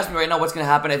if you ask me right now what's going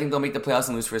to happen, I think they'll make the playoffs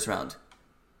and lose first round.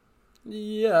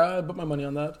 Yeah, I'd put my money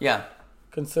on that. Yeah.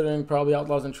 Considering probably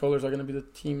Outlaws and Trollers are going to be the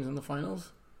teams in the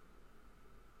finals.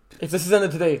 If this is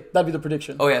ended today, that'd be the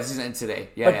prediction. Oh yeah, this is in today.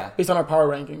 Yeah, like, yeah. Based on our power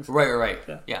rankings. Right.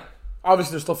 Yeah. Yeah.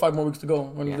 Obviously, there's still 5 more weeks to go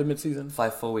when the mid-season.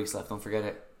 5 full weeks left. Don't forget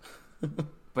it.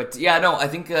 But yeah, no, I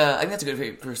think that's a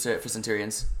good for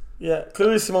Centurions. Yeah,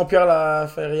 clearly Simon Pierre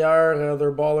Laferrière,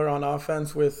 their baller on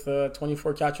offense with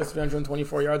 24 catches,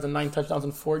 324 yards, and 9 touchdowns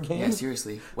in 4 games. Yeah,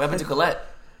 seriously. What happened to Colette?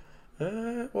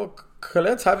 Well,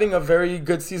 Colette's having a very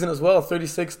good season as well.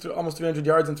 36 to almost 300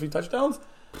 yards and 3 touchdowns.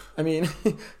 I mean,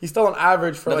 he's still on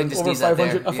average for Nothing like to over sneeze at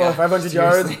 500, there. Yeah, 500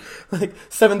 yards, like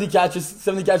 70 catch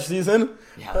season.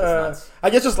 Yeah, that's nuts. I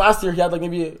guess just last year he had like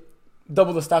maybe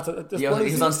double the stats at this Yeah, point.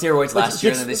 he was on steroids last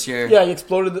year and then this year. Yeah, he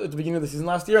exploded at the beginning of the season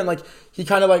last year, and like he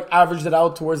kind of like averaged it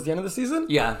out towards the end of the season.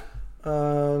 Yeah.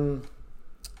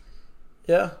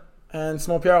 Yeah, and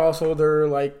Simon Pierre also their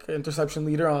like interception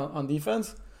leader on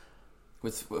defense.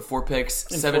 With 4 picks,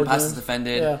 In 7 4 passes games.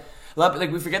 defended. Yeah.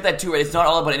 Like we forget that too, right? It's not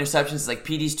all about interceptions. It's like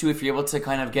PDs too. If you're able to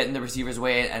kind of get in the receiver's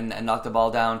way and knock the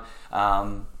ball down,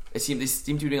 they seem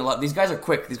to be doing a lot. These guys are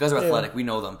quick. These guys are athletic. We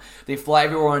know them. They fly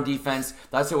everywhere on defense.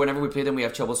 That's why whenever we play them, we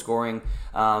have trouble scoring.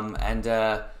 Like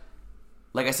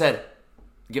I said,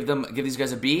 give these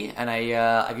guys a B, and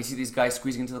I can see these guys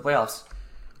squeezing into the playoffs.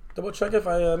 Double check if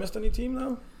I missed any team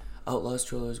now. Outlaws,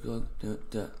 Trollers, go.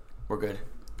 We're good.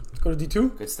 Let's go to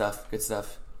D2. Good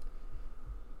stuff.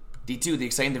 D2, the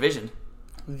exciting division.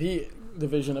 The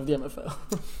division of the MFL.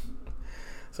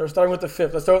 So we're starting with the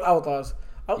 5th. Let's start with Outlaws.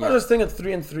 Outlaws are staying at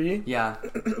 3-3. Yeah.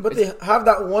 But they have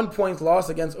that 1 point loss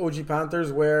against OG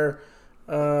Panthers where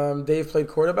Dave played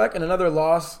quarterback, and another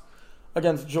loss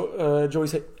against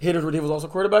Joey's Haters where Dave was also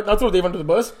quarterback. Not throw Dave under the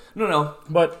bus. No.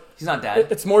 But he's not dad.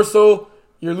 It's more so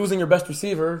you're losing your best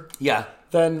receiver. Yeah.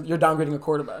 Then you're downgrading a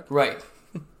quarterback. Right.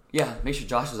 Yeah. Make sure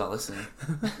Josh is not listening.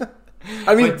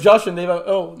 I mean, Josh and Dave. I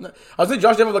was saying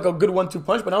Josh Dave have like a good 1-2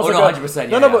 punch, but now it's like 100%.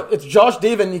 No, but it's Josh,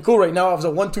 Dave, and Nico right now as a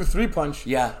 1-2-3 punch.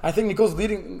 Yeah. I think Nico's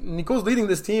leading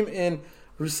this team in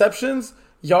receptions,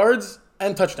 yards,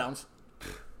 and touchdowns.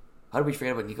 How did we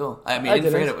forget about Nico? I mean, I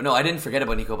didn't forget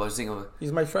about Nico, but I was thinking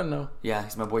he's my friend now. Yeah,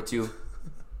 he's my boy too.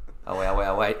 I'll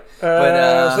wait.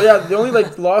 So yeah, the only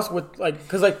loss with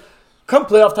because come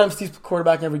playoff time, Steve's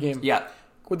quarterback in every game. Yeah.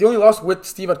 The only loss with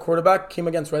Steve at quarterback came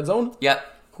against Red Zone. Yeah.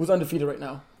 Who's undefeated right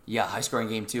now. Yeah, high scoring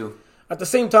game too. At the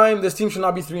same time, this team should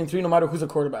not be 3-3 no matter who's a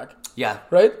quarterback. Yeah.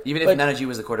 Right? Even if Nanaji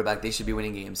was the quarterback, they should be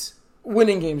winning games.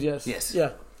 Winning games, yes. Yes.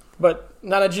 Yeah. But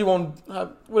Nanaji wouldn't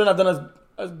have done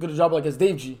as good a job as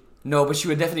Dave G. No, but she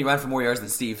would definitely run for more yards than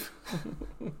Steve.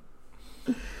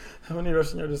 How many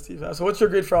rushing yards does Steve have? So what's your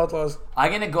grade for Outlaws?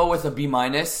 I'm going to go with a B-. At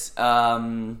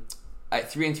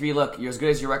 3-3, look, you're as good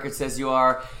as your record says you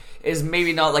are. Is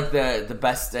maybe not the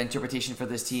best interpretation for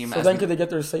this team. So then could they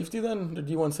get their safety then? Their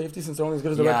D1 safety since they're only as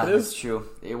good as the record is? Yeah, that's true.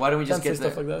 Why don't we just get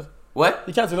stuff like that? What?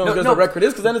 You can't say as good as the record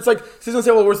is because then it's like season say,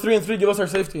 well, we're 3-3, give us our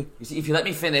safety. You see, if you let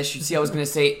me finish, you see I was going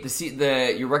to say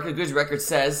your record good as record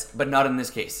says, but not in this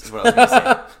case is what I was going to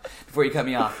say before you cut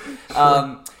me off.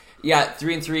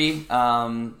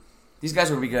 3-3. These guys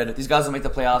will be good. These guys will make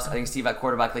the playoffs. I think Steve at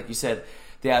quarterback, like you said.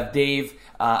 They have Dave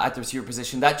at the receiver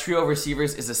position. That trio of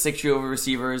receivers is a sick trio of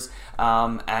receivers.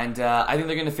 I think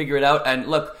they're going to figure it out. And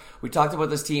look, we talked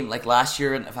about this team like last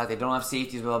year. And in fact, they don't have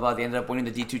safeties, blah, blah, blah. They ended up winning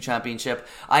the D2 championship.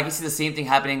 I can see the same thing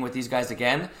happening with these guys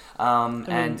again.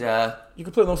 You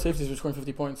could play no safeties if you're scoring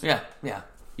 50 points. Yeah.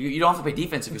 You don't have to play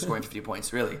defense if you're scoring 50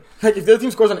 points, really. Like, if the other team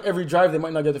scores on every drive, they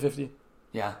might not get to 50.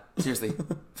 Yeah, seriously.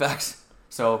 Facts.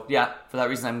 So, yeah, for that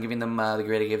reason, I'm giving them the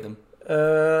grade I gave them.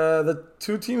 The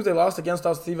two teams they lost against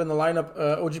us, Steve, in the lineup,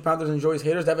 OG Panthers and Joey's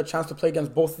Haters, they have a chance to play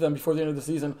against both of them before the end of the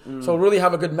season. So really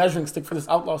have a good measuring stick for this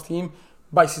Outlaws team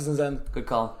by season's end. Good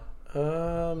call.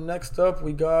 Next up,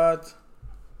 we got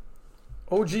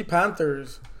OG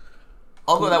Panthers.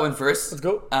 I'll go that one first. Let's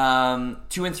go.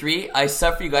 2-3. I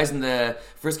subbed for you guys in the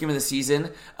first game of the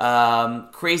season.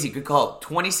 Crazy. Good call.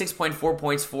 26.4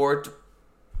 points for,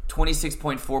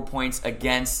 26.4 points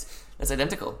against. That's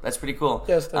identical. That's pretty cool.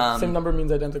 Yes, the same number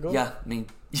means identical. Yeah,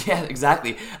 yeah,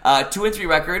 exactly. 2-3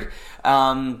 record.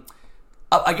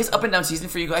 I guess up and down season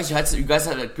for you guys. You guys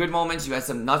had good moments. You had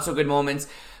some not so good moments.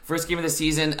 First game of the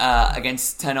season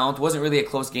against Tenant wasn't really a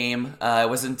close game. It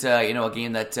wasn't a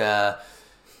game that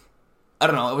I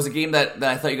don't know. It was a game that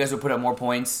I thought you guys would put up more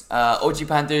points. OG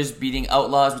Panthers beating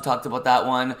Outlaws. We talked about that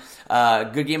one.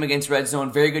 Good game against Red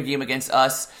Zone. Very good game against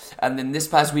us. And then this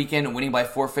past weekend, winning by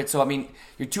forfeit. So, I mean,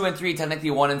 you're 2-3,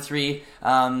 technically 1-3.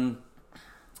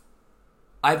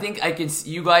 I think I can.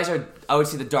 You guys are, I would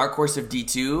say, the dark horse of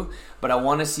D2, but I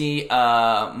want to see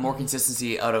more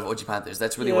consistency out of OG Panthers.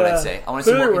 That's really what I'd say. I want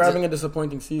to see more. We're having a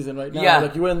disappointing season right now. Yeah.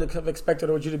 Like you wouldn't have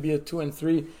expected OG to be a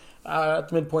 2-3 at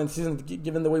the midpoint season,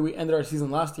 given the way we ended our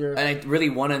season last year. And I really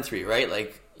 1-3, right?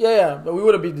 Like. Yeah, but we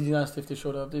would have beat the Dynasty if they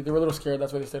showed up. They were a little scared.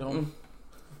 That's why they stayed home.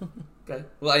 Okay.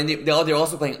 Well, and they're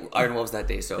also playing Iron Wolves that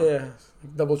day, so. Yeah,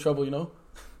 double trouble, you know.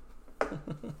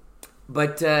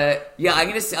 But I'll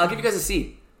give you guys a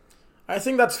C. I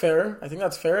think that's fair.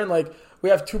 And like we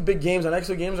have two big games. Our next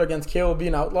two games are against KLB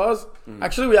and Outlaws.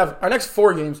 Actually, we have our next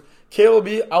four games: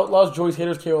 KLB, Outlaws, Joey's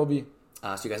Haters, KLB.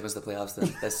 So you guys missed the playoffs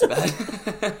then. That's too bad.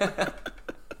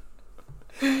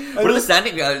 What are the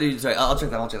standings? Sorry, I'll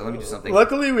check that. Let me do something.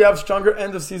 Luckily, we have stronger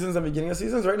end of seasons than beginning of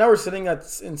seasons. Right now, we're sitting in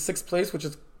 6th place, which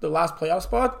is the last playoff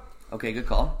spot. Okay, good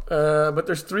call. But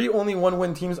there's 3 only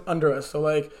 1-win teams under us. So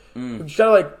like, we just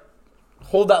gotta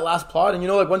hold that last plot. And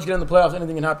once you get in the playoffs,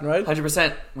 anything can happen, right?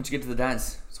 100%. Once you get to the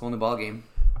dance, it's a whole new ball game.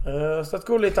 So let's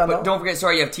go Les Tannants. But don't forget,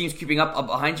 you have teams creeping up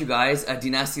behind you guys.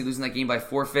 Dynasty losing that game by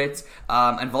forfeit.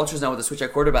 And Vultures now with a switch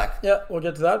at quarterback. Yeah, we'll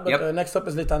get to that. But next up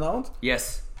is Les Tannants.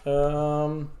 Yes.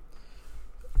 1-3,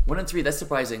 that's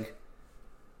surprising.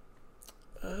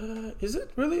 Is it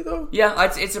really though?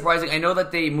 Yeah, it's surprising. I know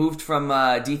that they moved from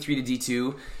D3 to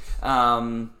D2.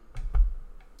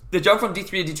 The jump from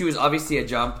D3 to D2 is obviously a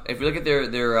jump. If you look at their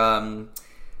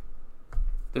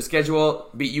schedule,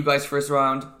 beat you guys first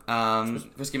round,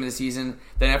 first game of the season.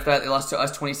 Then after that, they lost to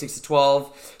us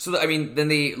 26-12. So then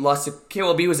they lost to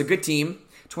KLB, was a good team,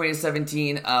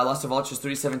 20-17. Lost to Vultures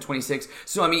 37-26.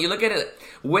 So I mean, you look at it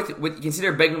with you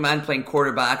consider Big Man playing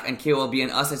quarterback and KOLB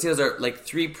and us. I see those are like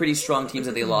three pretty strong teams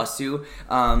that they lost to.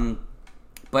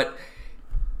 But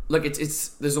look, it's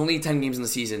there's only 10 games in the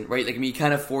season, right? Like I mean, you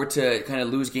can't afford to kind of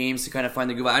lose games to kind of find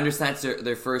the groove. I understand it's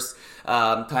their first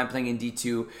time playing in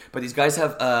D2, but these guys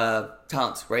have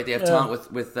talent, right? They have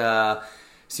talent with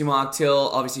Simon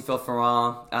Actil, obviously Phil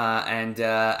Ferrand, and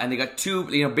they got two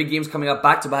big games coming up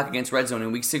back to back against Red Zone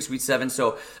in week 6, week 7.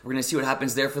 So we're gonna see what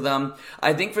happens there for them.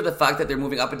 I think for the fact that they're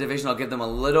moving up a division, I'll give them a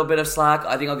little bit of slack.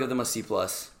 I think I'll give them a C+.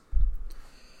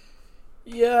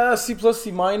 Yeah, C+,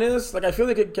 C-. Like, I feel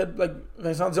they could get, like,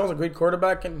 Vincent Dion's a great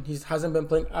quarterback, and he hasn't been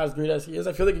playing as great as he is.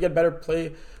 I feel they could get better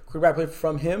quarterback play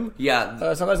from him.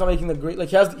 Yeah. Sometimes not making the great, like,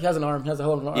 he has an arm. He has a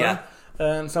hell of an arm. Yeah.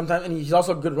 And sometimes, and he's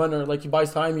also a good runner. Like, he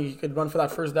buys time. He could run for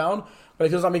that first down. But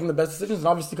if he's not making the best decisions, and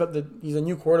obviously he's a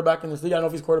new quarterback in this league. I don't know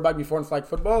if he's quarterback before in flag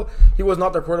football. He was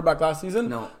not their quarterback last season.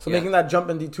 No. So making that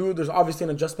jump in D2, there's obviously an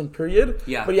adjustment period.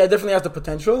 Yeah. But yeah, definitely has the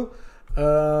potential.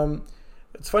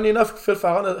 It's funny enough, Phil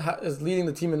Ferrand is leading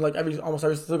the team in like almost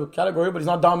every statistical category, but he's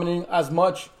not dominating as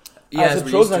much as it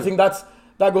shows. And I think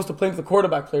that goes to playing the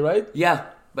quarterback play, right? Yeah,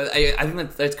 but I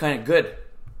think that's kind of good.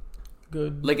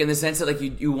 Good. Like in the sense that like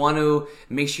you want to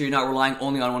make sure you're not relying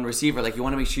only on one receiver. Like you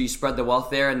want to make sure you spread the wealth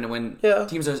there, and when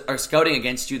teams are scouting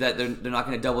against you, that they're not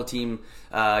going to double team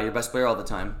your best player all the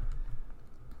time.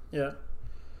 Yeah.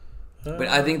 But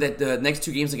I think that the next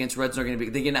two games against Red Zone are going to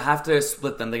be... They're going to have to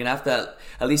split them. They're going to have to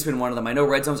at least win one of them. I know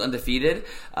Red Zone's undefeated.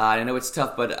 I know it's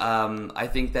tough, but I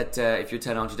think that if you're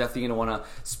 10-0, you're definitely going to want to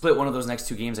split one of those next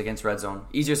two games against Red Zone.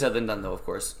 Easier said than done, though, of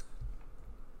course.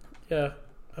 Yeah.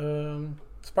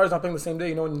 Spurs not playing the same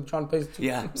day, when John plays...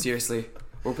 Yeah, seriously.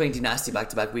 We're playing Dynasty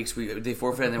back-to-back weeks. They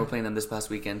forfeited, and then we're playing them this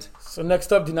past weekend. So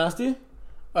next up, Dynasty.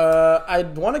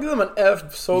 I'd want to give them an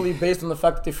F solely based on the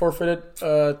fact that they forfeited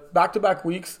back-to-back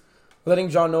weeks,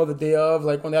 letting John know the day of,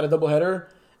 like when they had a doubleheader,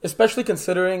 especially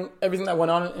considering everything that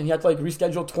went on, and he had to like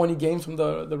reschedule 20 games from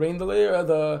the rain delay or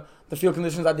the field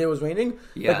conditions that day was raining.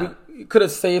 Yeah. Like we could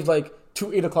have saved like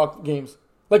 2 8 o'clock games.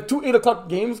 Like 2 8 o'clock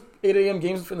games, 8 a.m.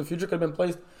 games in the future could have been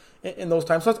placed in those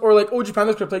time slots. Or like OG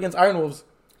Panthers could play against Iron Wolves.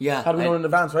 Yeah. Had we known in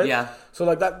advance, right? Yeah. So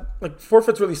like that, like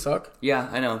forfeits really suck. Yeah,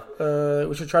 I know.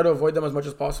 We should try to avoid them as much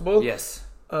as possible. Yes.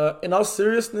 In all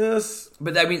seriousness,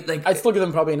 but I mean, like, I'd still give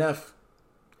them probably an F.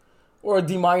 Or a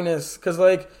D-, because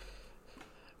like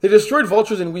they destroyed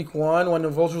Vultures in week 1 when the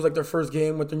Vultures was like their first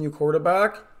game with their new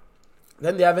quarterback.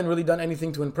 Then they haven't really done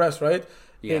anything to impress, right?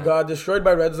 Yeah. They got destroyed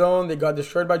by Red Zone. They got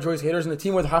destroyed by Joyce Haters, and the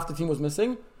team with half the team was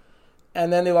missing.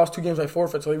 And then they lost 2 games by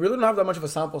forfeit. So they really don't have that much of a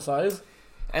sample size.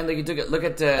 And like you look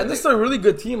at and this is a really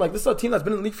good team. Like this is a team that's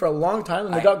been in the league for a long time,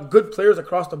 and they got good players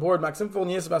across the board. Maxime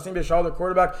Fournier, Sébastien Béchard, their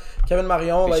quarterback, Kevin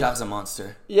Marion. Béchard's a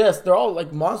monster. Yes, they're all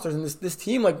like monsters. And this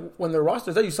team, like when their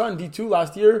rosters that you saw in D2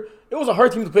 last year, it was a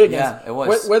hard team to play against. Yeah, it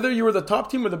was. Whether you were the top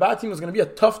team or the bad team, it was going to be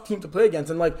a tough team to play against.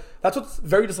 And like that's what's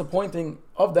very disappointing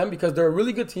of them, because they're a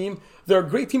really good team. They're a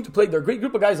great team to play. They're a great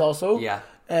group of guys also. Yeah.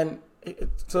 And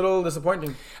it's a little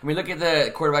disappointing. I mean, look at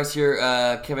the quarterbacks here.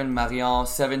 Kevin Marion,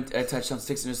 7 touchdowns,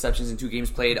 6 interceptions in 2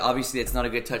 games played. Obviously, it's not a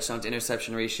good touchdown to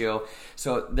interception ratio,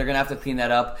 so they're gonna have to clean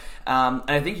that up. And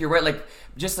I think you're right. Like,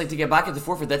 just like to get back at the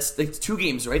forfeit, that's like 2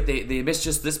 games, right? They missed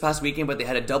just this past weekend, but they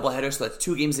had a doubleheader, so that's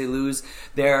 2 games they lose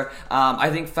there. I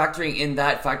think factoring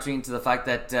into the fact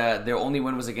that their only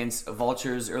win was against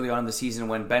Vultures early on in the season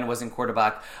when Ben wasn't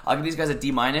quarterback. I'll give these guys a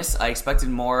D-. I expected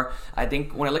more. I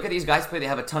think when I look at these guys play, they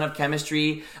have a ton of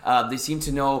chemistry. They seem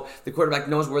to know, the quarterback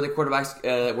knows where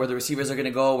where the receivers are going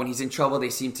to go. When he's in trouble, they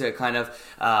seem to kind of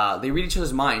they read each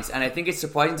other's minds, and I think it's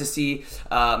surprising to see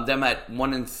them at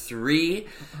 1-3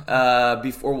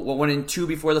 before 1-2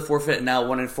 before the forfeit, and now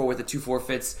 1-4 with the 2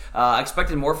 forfeits. I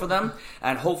expected more for them,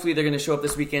 and hopefully they're going to show up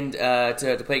this weekend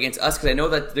to play against us, because I know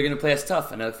that they're going to play us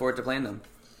tough, and I look forward to playing them.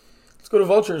 Let's go to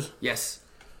Vultures. Yes.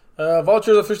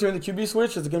 Vultures officially made the QB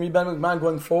switch. It's going to be Ben McMahon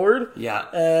going forward. Yeah.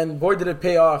 And boy, did it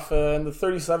pay off in the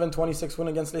 37-26 win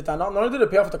against L'État. Not only did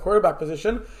it pay off at the quarterback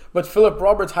position, but Philip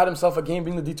Roberts had himself a game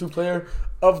being the D2 player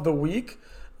of the week,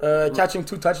 catching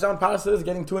 2 touchdown passes,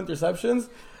 getting 2 interceptions,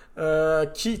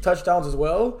 key touchdowns as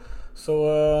well.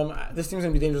 So this team's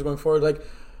going to be dangerous going forward. Like,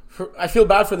 I feel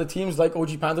bad for the teams like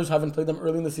OG Panthers haven't played them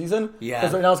early in the season. Yeah.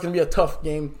 Because right now it's going to be a tough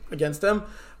game against them.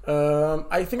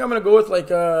 I think I'm going to go with like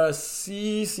a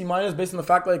C- based on the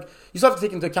fact, like, you still have to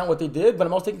take into account what they did, but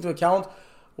I'm also taking into account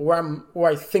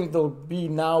where I think they'll be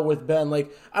now with Ben.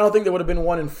 Like, I don't think they would have been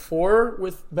 1-4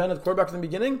 with Ben at quarterback in the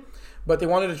beginning, but they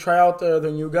wanted to try out their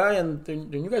new guy, and their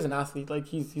new guy's an athlete. Like,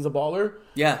 he's a baller.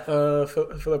 Yeah.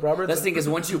 Philip Roberts. That's the thing is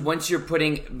once you're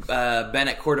putting Ben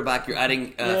at quarterback, you're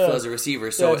adding Phil as a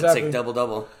receiver, so exactly. It's like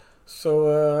double.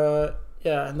 So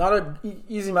not an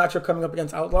easy matchup coming up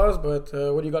against Outlaws, but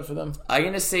what do you got for them? I'm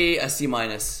gonna say a C-.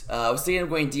 I was thinking of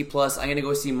going D+. I'm gonna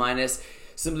go C-,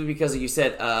 simply because, like you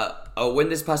said, a win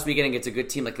this past weekend against a good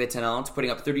team like Lieutenant, putting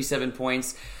up 37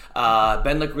 points.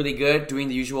 Ben looked really good, doing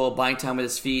the usual buying time with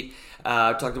his feet.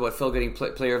 Talked about Phil getting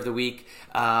player of the week.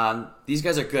 These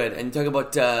guys are good. And talking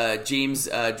about James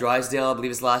Drysdale, I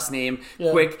believe his last name.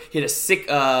 Yeah. Quick, he had a sick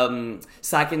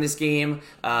sack in this game.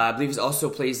 I believe he also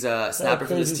plays snapper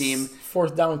for this team.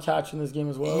 Fourth down catch in this game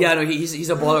as well. Yeah, no, he's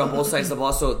a baller on both sides of the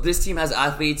ball. So this team has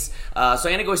athletes. So I'm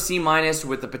going to go C-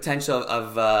 with the potential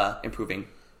of improving.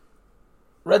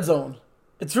 Red Zone.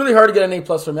 It's really hard to get an A+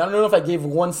 for me. I don't know if I gave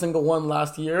one single one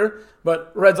last year,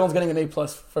 but Red Zone's getting an A+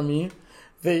 for me.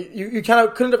 You kind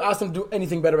of couldn't have asked them to do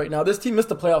anything better right now. This team missed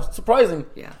the playoffs. Surprising.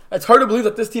 Yeah. It's hard to believe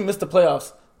that this team missed the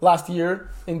playoffs last year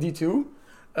in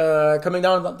D2, coming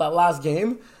down to that last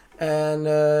game. And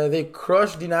they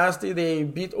crushed Dynasty. They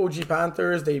beat OG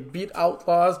Panthers. They beat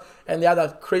Outlaws. And they had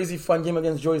that crazy fun game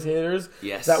against Joyce Haters.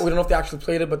 Yes. That we don't know if they actually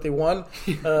played it, but they won.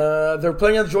 They're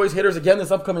playing against Joyce Haters again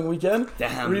this upcoming weekend.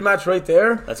 Damn. Rematch right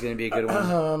there. That's going to be a good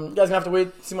one. You guys going to have to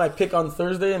wait to see my pick on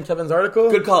Thursday in Kevin's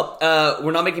article. Good call.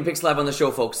 We're not making picks live on the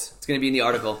show, folks. It's going to be in the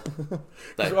article.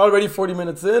 We're already 40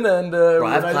 minutes in. And Bro,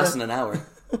 I have class in an hour.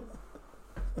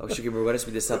 Oh, Sugar, we're going to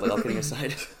speed this up, like, all kidding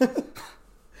aside.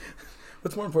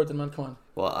 What's more important, man? Come on.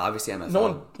 Well, obviously I'm at no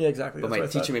one. Yeah, exactly. But my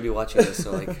teacher may be watching this,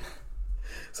 so like.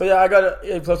 So yeah, I got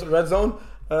an A+ with Red Zone.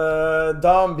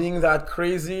 Dom being that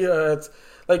crazy, it's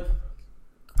like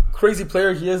crazy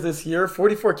player he is this year.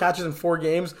 44 catches in 4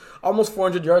 games, almost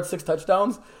 400 yards, 6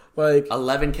 touchdowns. Like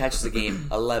 11 catches a game.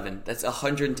 11. That's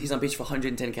 100. He's on pace for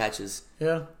 110 catches.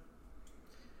 Yeah,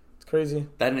 it's crazy.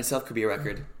 That in itself could be a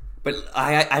record. But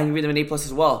I can give them an A+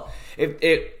 as well.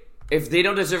 If they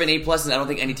don't deserve an A+, then I don't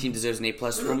think any team deserves an A+.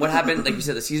 From what happened, like you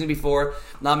said, the season before,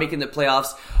 not making the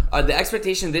playoffs, the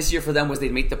expectation this year for them was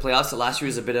they'd make the playoffs. So last year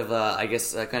was a bit of a, I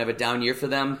guess, kind of a down year for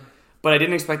them. But I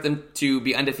didn't expect them to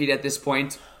be undefeated at this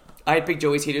point. I had picked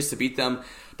Joey's Haters to beat them.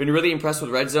 Been really impressed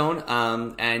with Red Zone,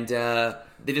 and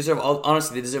they deserve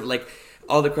honestly, they deserve like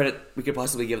all the credit we could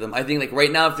possibly give them. I think like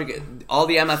right now, if you get all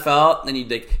the MFL, then you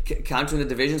like counting the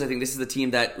divisions, I think this is the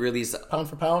team that really is pound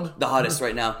for pound the hottest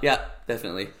right now. Yeah,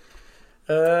 definitely.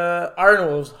 Iron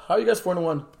Wolves, how are you guys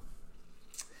 4-1?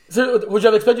 Would you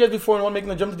have expected you guys to be 4-1 making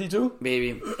the jump to D2?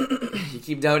 Baby. You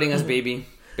keep doubting us, baby.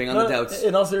 Bring on the doubts.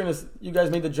 In all seriousness, you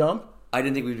guys made the jump. I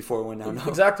didn't think we'd be 4-1 now, no.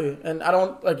 Exactly. And I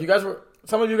don't, like, you guys were,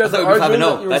 some of you guys are arguing.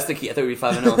 5-0. That's the key. I thought we'd be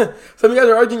 5-0. Some of you guys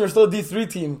are arguing you're still a D3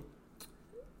 team.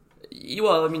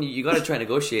 Well, I mean, you got to try and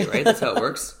negotiate, right? That's how it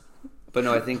works. But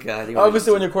no, I think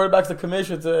obviously when your quarterback's the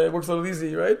commission, it works a little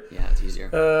easy, right? Yeah, it's easier.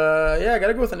 I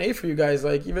gotta go with an A for you guys.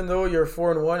 Like, even though you're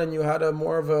 4-1 and you had a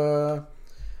more of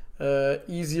a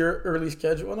easier early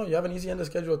schedule. Well, no, you have an easy end of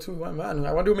schedule too. Man,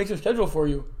 I wonder who makes your schedule for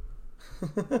you.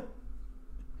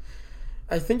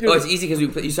 I think. It's easy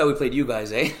because you saw we played you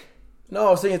guys, eh? No,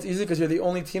 I was saying it's easy because you're the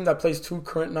only team that plays 2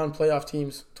 current non-playoff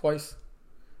teams twice.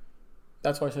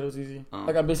 That's why I said it was easy.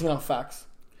 Like, I'm basing it on facts.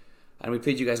 And we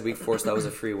played you guys week 4, so that was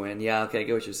a free win. Yeah, okay, I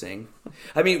get what you're saying.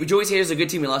 I mean, Joey's Haters is a good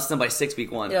team. We lost them by 6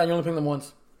 week 1. Yeah, and you only played them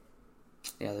once.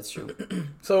 Yeah, that's true.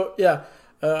 So, yeah.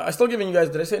 I still giving you guys,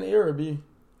 did I say an A or a B?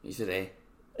 You said A.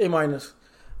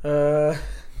 A-.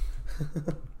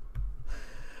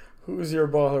 Who's your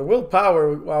baller? Will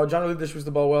Power. Wow, John really distributes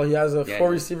the ball well. He has 4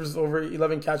 receivers over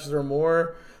 11 catches or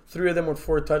more. 3 of them with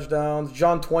 4 touchdowns.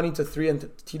 John 20-3 and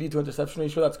TD to interception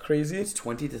ratio. That's crazy. It's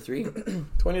 20-3?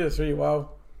 20-3, wow.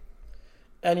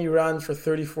 And he ran for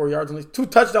 34 yards. Only 2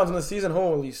 touchdowns in the season.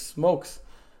 Holy smokes.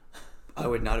 I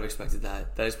would not have expected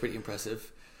that. That is pretty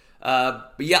impressive.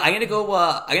 But yeah, I'm gonna go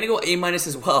A-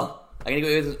 as well. I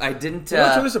didn't. You know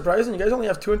what's really surprising? You guys only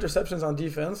have 2 interceptions on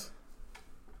defense.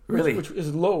 Really? Which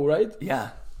is low, right? Yeah.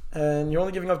 And you're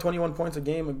only giving up 21 points a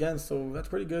game against, so that's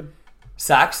pretty good.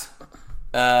 Sacks?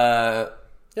 Yeah,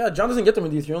 John doesn't get them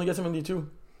in D3. He only gets them in D2.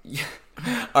 Yeah.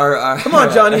 Come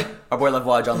on, Johnny. Our boy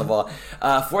Lavoie, John Lavoie.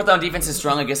 4th down defense is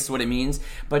strong, I guess is what it means.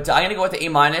 But I'm gonna go with the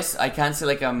A-. I can't say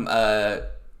like I'm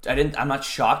not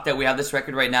shocked that we have this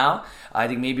record right now. I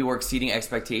think maybe we're exceeding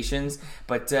expectations.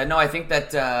 But no, I think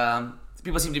that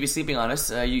people seem to be sleeping on us.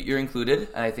 You're included.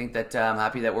 And I think that I'm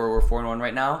happy that we're 4-1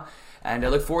 right now. And I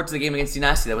look forward to the game against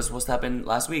Dynasty. That was supposed to happen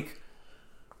last week.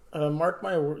 Mark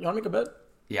my word. You want to make a bet?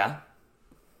 Yeah.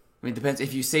 I mean, it depends.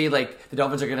 If you say like the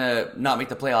Dolphins are gonna not make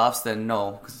the playoffs, then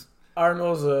no.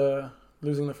 Arnold's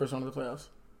losing the first round of the playoffs.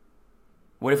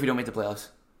 What if we don't make the playoffs?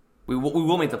 We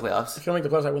will make the playoffs. If you don't make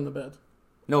the playoffs, I win the bet.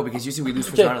 No, because you see we lose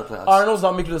first round of the playoffs. Arnold's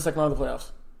not making the second round of the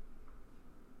playoffs.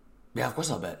 Yeah, of course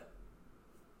I'll bet.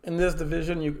 In this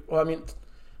division,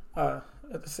 at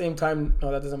the same time,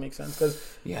 no, that doesn't make sense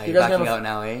because you're backing out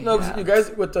now, eh? No, because you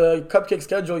guys with the cupcake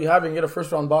schedule you have, you can get a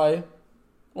first round bye.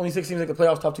 Only 6 teams make the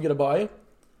playoffs, top to get a bye.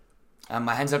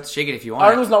 My hands up to shake it if you want.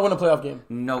 Arnold's not win a playoff game.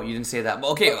 No, you didn't say that.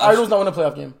 Okay, Arnold's not win a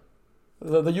playoff game.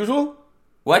 The usual?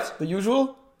 What? The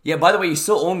usual? Yeah. By the way, you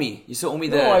still owe me. You still owe me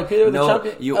the. No, I paid with the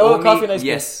champion. You owe me. Coffee and ice cream.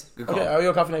 Yes. Good call. Okay, I owe you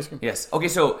a coffee and ice cream. Yes. Okay,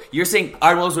 so you're saying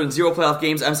Arnold's win 0 playoff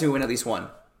games. I'm saying we win at least 1.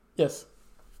 Yes.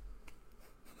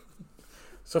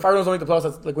 So if Arnold's don't make the playoffs,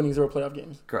 that's like winning 0 playoff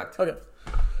games. Correct. Okay.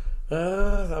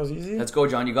 That was easy. Let's go,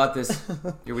 John. You got this.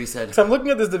 Hear what he said. So I'm looking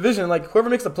at this division. Like whoever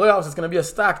makes the playoffs, it's going to be a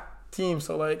stacked team.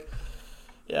 So like,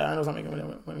 yeah, Arnold's not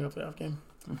winning a playoff game.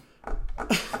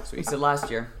 So you said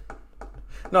last year.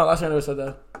 No, last year I never said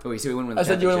that. Oh, you said we wouldn't win the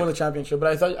championship. I said you wouldn't win the championship, but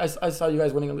I thought I saw you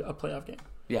guys winning a playoff game.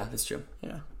 Yeah, that's true.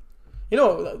 Yeah. You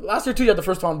know, last year too, you had the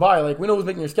first round bye. Like we know who's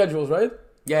making your schedules, right?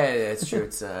 Yeah, it's true.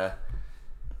 It's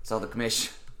all the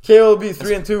commish. KLB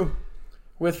 3-2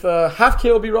 with half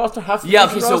KLB roster, half free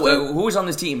agent roster. So who's on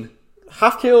this team?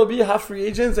 Half KLB, half free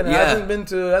agents, and it hasn't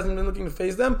been looking to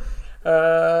face them.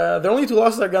 Their only 2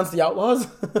 losses are against the Outlaws.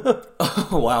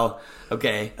 Oh wow.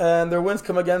 Okay. And their wins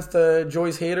come against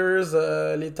Joyce Haters,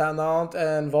 Les Tannantes,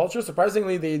 and Vulture.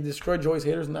 Surprisingly, they destroyed Joyce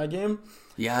Haters in that game.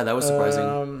 Yeah, that was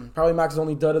surprising. Probably Max's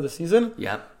only dud of the season.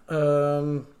 Yeah.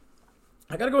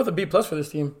 I gotta go with a B+ for this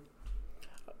team.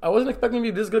 I wasn't expecting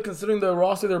to be this good considering the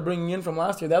roster they're bringing in from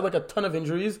last year. They had like a ton of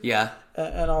injuries. Yeah.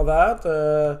 And all that.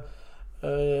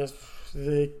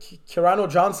 The Kirano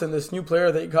Johnson, this new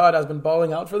player they got, has been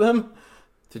balling out for them.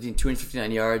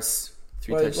 259 yards,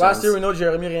 3 touchdowns. Last year we know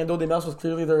Jeremy Riendo Demers was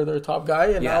clearly their top guy,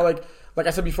 and now like I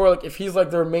said before, like if he's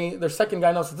like their second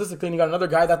guy now statistically, and you got another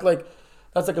guy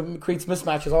creates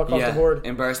mismatches all across the board.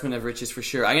 Embarrassment of riches for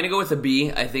sure. I'm gonna go with a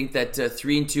B. I think that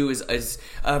 3-2 is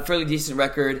a fairly decent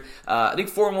record. I think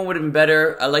 4-1 would have been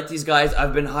better. I like these guys.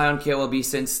 I've been high on KLB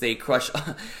since they crushed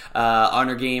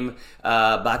Honor Game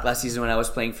back last season when I was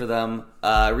playing for them.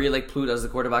 I really like Plout as the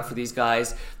quarterback for these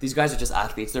guys. These guys are just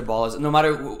athletes. They're ballers. No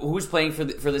matter who's playing for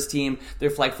this team, they're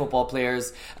flag football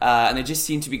players, and they just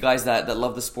seem to be guys that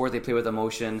love the sport. They play with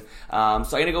emotion. So I'm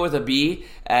gonna go with a B.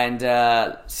 And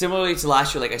similarly to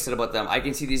last year, like I said about them, I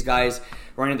can see these guys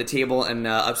running the table and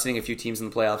upsetting a few teams in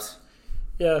the playoffs.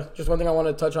 Yeah, just one thing I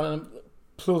wanted to touch on.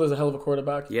 Plout is a hell of a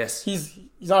quarterback. Yes, he's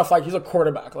not a flag. He's a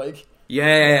quarterback. Like.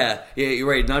 Yeah, you're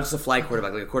right. Not just a flag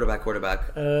quarterback, like a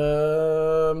quarterback.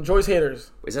 Joyce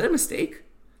Haters. Is that a mistake?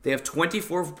 They have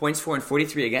 24 points for and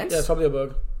 43 against? Yeah, it's probably a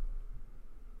bug.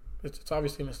 It's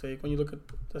obviously a mistake. When you look at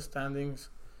the standings,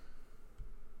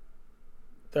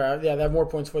 they have more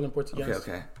points for than points against.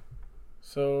 Okay.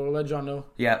 So let John know.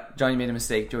 Yeah, Johnny made a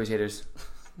mistake. Joyce Haters.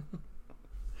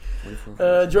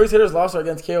 Joyce Haters lost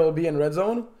against KLB in Red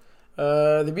Zone.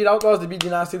 They beat Outlaws, they beat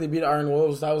Dynasty, they beat Iron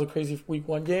Wolves. That was a crazy week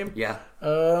 1 game. Yeah.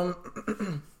 I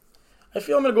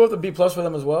feel I'm going to go with a B+ for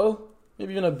them as well.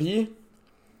 Maybe even a B.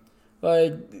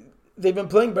 Like, they've been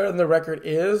playing better than their record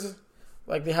is.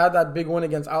 Like, they had that big win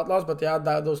against Outlaws, but they had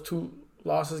those 2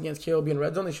 losses against KLB and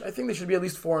Red Zone. I think they should be at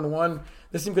least 4-1.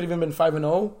 This team could have even been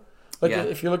 5-0. Like,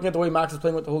 if you're looking at the way Max is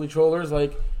playing with the Holy Trollers,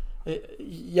 like,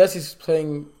 yes, he's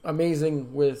playing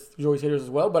amazing with Joyce Haters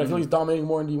as well, but I feel he's dominating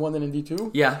more in D1 than in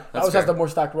D2. Yeah, that's fair. Has the more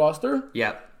stacked roster.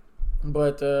 Yeah.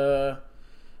 But,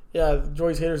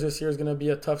 Joyce Haters this year is going to be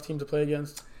a tough team to play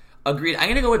against. Agreed. I'm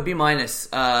gonna go with B-.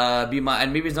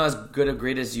 And maybe it's not as good a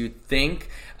grade as you think.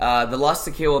 The loss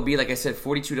to KLB, like I said,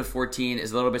 42-14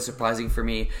 is a little bit surprising for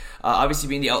me. Obviously,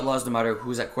 being the Outlaws, no matter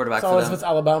who's at quarterback for them. If it's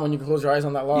Alabama, and you can close your eyes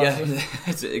on that loss.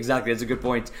 Yeah, exactly. That's a good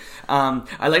point.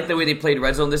 I like the way they played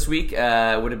Red Zone this week. Would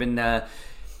have been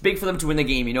big for them to win the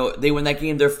game. You know, they win that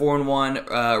game, they're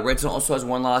 4-1. Red Zone also has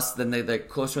 1 loss, then they're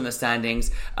closer in the standings.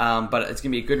 But it's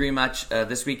gonna be a good rematch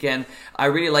this weekend. I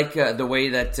really like the way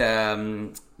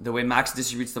that. The way Max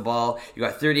distributes the ball. You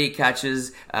got 38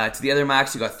 catches to the other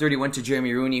Max. You got 31 to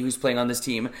Jeremy Rooney, who's playing on this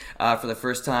team for the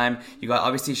first time. You got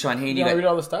obviously Sean Haney. You want to read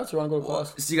all the stats or you want to go to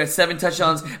class? So you got 7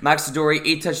 touchdowns, Max Sidori,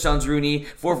 8 touchdowns, Rooney,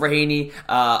 4 for Haney.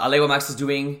 I like what Max is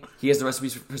doing. He has the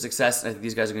recipes for success, and I think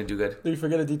these guys are going to do good. Did you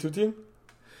forget a D2 team?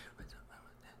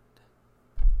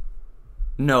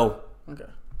 No. Okay.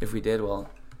 If we did, well.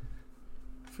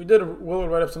 If we did, we'll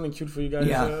write up something cute for you guys.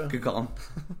 Yeah, good call.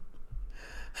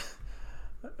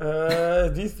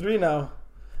 D3 now.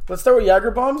 Let's start with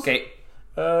Jager Bombs. Okay.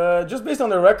 Just based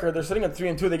on their record, they're sitting at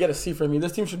 3-2. They get a C from me.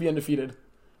 This team should be undefeated.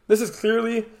 this is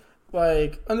clearly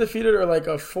like undefeated or like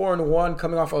a 4-1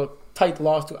 coming off a tight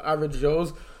loss to Average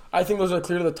Joe's. I think those are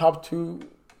clearly the top two,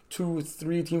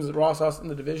 3 teams that Ross lost in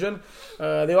the division.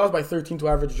 They lost by 13 to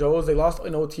Average Joe's. They lost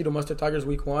in OT to Mustard Tigers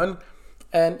week 1.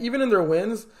 And even in their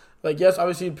wins, like, yes,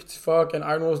 obviously, Fuck and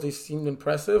Iron Wolves, they seemed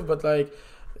impressive, but, like,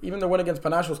 even their win against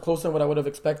Panache was closer than what I would have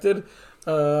expected.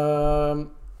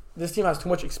 This team has too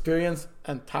much experience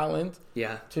and talent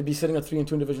to be sitting at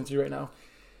 3-2 in Division 3 right now.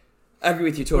 I agree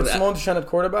with you totally. With Simone Duchesne at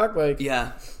quarterback, like...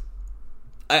 Yeah.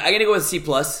 I'm going to go with C+.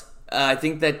 I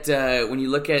think that when you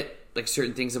look at, like,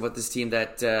 certain things about this team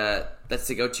that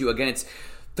stick out to you, again, it's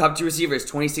top 2 receivers,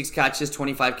 26 catches,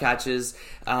 25 catches.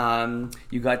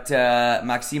 You got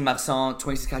Maxime Marsan,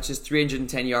 26 catches,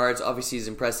 310 yards. Obviously, is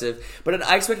impressive. But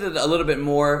I expected a little bit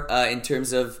more in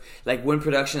terms of like win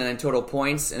production and total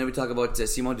points. And then we talk about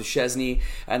Simon Duchesne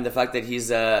and the fact that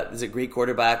he's a great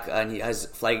quarterback and he has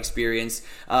flag experience.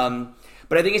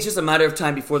 But I think it's just a matter of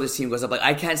time before this team goes up. Like,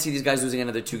 I can't see these guys losing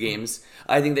another 2 games.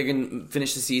 I think they're going to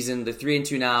finish the season. They're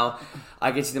 3-2 now.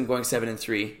 I can see them going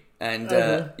 7-3. And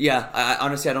I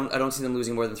honestly, I don't see them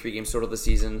losing more than 3 games total this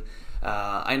season.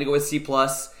 I'm going to go with C+,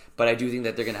 but I do think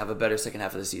that they're going to have a better second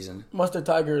half of the season. Mustard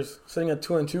Tigers sitting at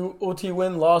 2-2. OT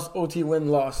win, loss, OT win,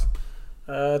 loss.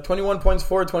 21 points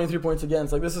for, 23 points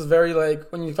against. Like, this is very,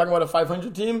 like, when you talk about a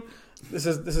 500 team, this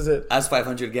is it. As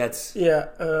 500 gets. Yeah.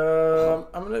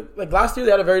 I'm going to, like, last year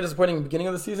they had a very disappointing beginning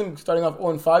of the season, starting off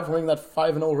 0-5, winning that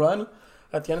 5-0 run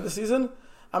at the end of the season.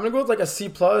 I'm going to go with like a C+,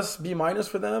 B- for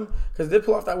them, because they did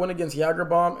pull off that win against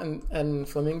Jagerbomb and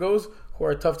Flamingos, who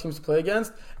are tough teams to play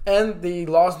against. And they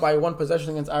lost by 1 possession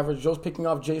against Average Joe's, picking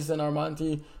off Jason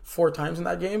Armanti 4 times in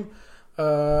that game.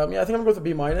 I think I'm going to go with a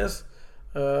B-.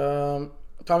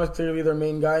 Thomas clearly their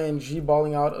main guy, and G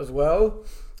balling out as well.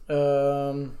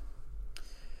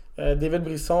 David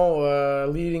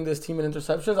Brisson leading this team in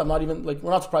interceptions. I'm not even, like,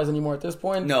 we're not surprised anymore at this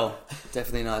point. No,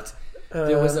 definitely not.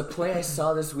 There was a play I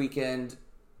saw this weekend.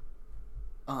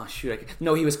 Oh, shoot.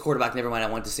 No, he was quarterback. Never mind. I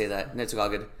wanted to say that. That's all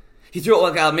good. He threw,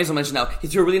 like I may as well mention now, he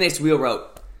threw a really nice wheel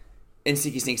route in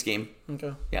Sneaky Sneaks game.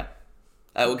 Okay. Yeah.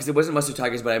 Because it wasn't Mustard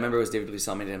Tigers, but I remember it was David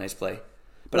Brisson made a nice play.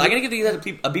 But I'm going to give these guys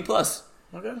a B+.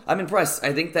 Okay. I'm impressed.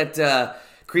 I think that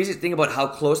crazy thing about how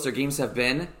close their games have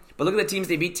been. But look at the teams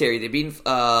they beat, Terry. They beat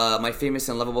my famous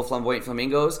and lovable Flamboyant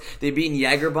Flamingos. They beat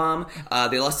Jagerbomb.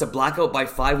 They lost to Blackout by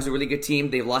 5, who's a really good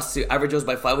team. They lost to Average Joe's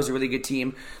by 5, who's a really good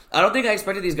team. I don't think I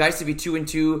expected these guys to be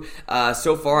 2-2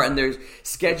 so far, and their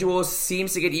schedule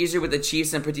seems to get easier with the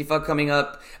Chiefs and Petit Fuck coming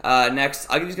up next.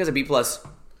 I'll give these guys a B+.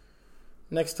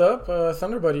 Next up,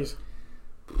 Thunder Buddies.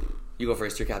 You go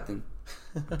first, your captain.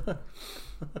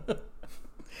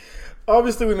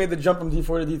 Obviously, we made the jump from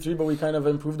D4 to D3, but we kind of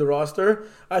improved the roster.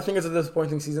 I think it's a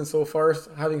disappointing season so far,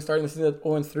 having started the season at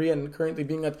 0-3 and currently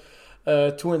being at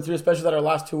 2-3, especially that our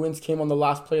last 2 wins came on the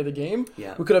last play of the game.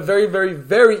 Yeah. We could have very, very,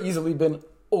 very easily been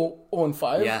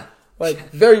 0-5. Yeah. Like,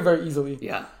 very, very easily.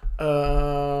 Yeah.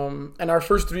 And our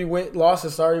first 3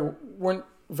 losses, weren't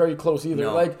very close either.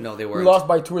 No, they weren't. We lost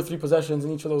by 2 or 3 possessions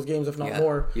in each of those games, if not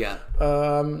more. Yeah.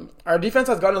 Our defense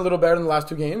has gotten a little better in the last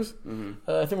 2 games. Mm-hmm.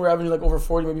 I think we're averaging like over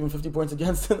 40, maybe even 50 points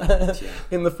against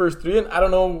in the first 3, and I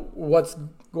don't know what's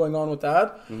going on with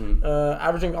that. Mm-hmm.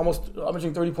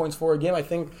 Averaging 30 points for a game, I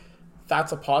think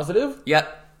that's a positive. Yeah.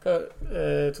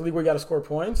 It's a league where you got to score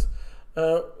points.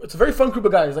 It's a very fun group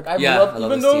of guys. Like, I love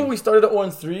even though team. We started at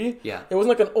 0-3, it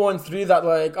wasn't like an 0-3 that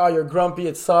like, oh, you're grumpy,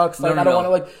 it sucks. Like, I don't want to,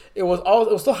 like, it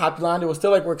was still happy land. It was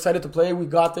still like, we're excited to play, we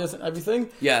got this and everything.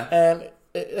 Yeah. And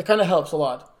it kind of helps a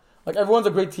lot. Like, everyone's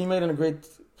a great teammate and a great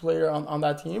player on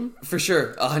that team. For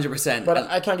sure, 100%. But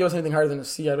I can't give us anything higher than a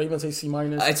C. I'd even say C-.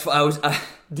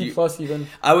 D+ even.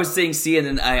 I was saying C, and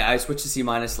then I switched to C-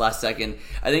 last second.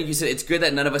 I think you said it's good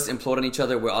that none of us implode on each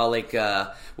other. We're all like,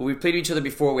 we played each other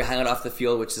before. We hang out off the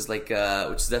field, which is like,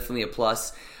 which is definitely a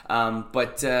plus. I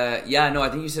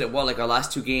think you said it well. Like, our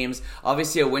last 2 games,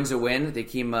 obviously a win's a win. They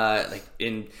came like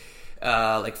in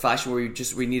fashion where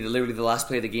we needed literally the last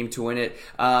play of the game to win it.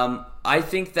 I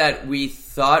think that we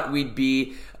thought we'd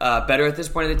be better at this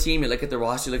point of the team. You look at the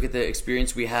roster, you look at the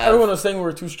experience we have. Everyone was saying we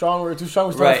were too strong. We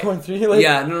started right. 0-3. Like.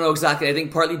 Yeah, no, exactly. I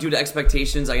think partly due to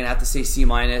expectations, I'm going to have to say C-.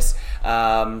 Good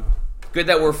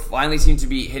that we're finally seem to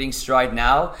be hitting stride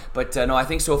now. But no, I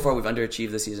think so far we've underachieved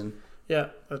this season. Yeah,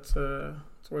 that's where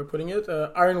we're putting it.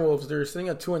 Iron Wolves, they're sitting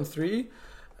at 2-3.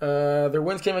 Their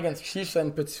wins came against Chiefs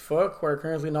and Petit Fuck, who are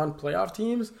currently non-playoff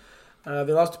teams.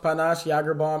 They lost to Panache,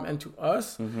 Jagerbomb, and to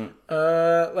us.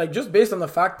 Mm-hmm. Just based on the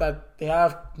fact that they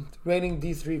have reigning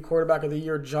D3 quarterback of the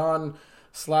year, John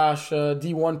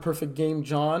D1 perfect game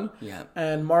John. Yeah.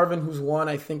 And Marvin, who's won,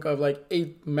 I think, of like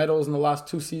 8 medals in the last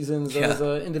 2 seasons as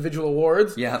individual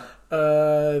awards. Yeah.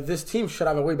 This team should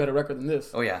have a way better record than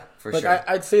this. Oh, yeah, for like, sure.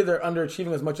 I'd say they're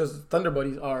underachieving as much as Thunder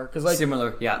Buddies are. Cause like,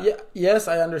 similar, yeah. Yes,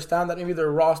 I understand that maybe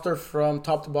their roster from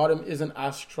top to bottom isn't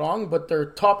as strong, but their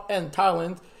top-end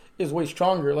talent is way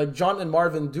stronger. Like, John and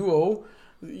Marvin duo,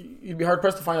 you'd be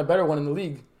hard-pressed to find a better one in the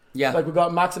league. Yeah. Like, we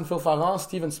got Max and Phil Farran,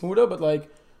 Steven Smuda, but like,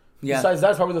 besides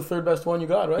that, it's probably the third best one you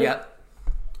got, right? Yeah.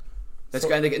 That's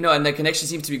kind of and the connection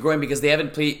seems to be growing because they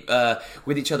haven't played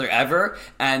with each other ever,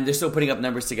 and they're still putting up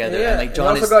numbers together. Yeah, and like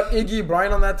John also got Iggy,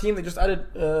 Brian on that team. They just added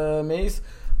Mace.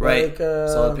 Right, like,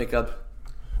 solid pickup.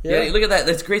 Yeah, look at that.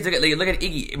 That's great. Look at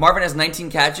Iggy. Marvin has 19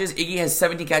 catches. Iggy has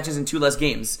 17 catches in 2 less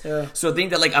games. Yeah. So think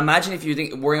that, like, imagine if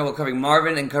you worrying about covering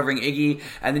Marvin and covering Iggy,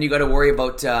 and then you got to worry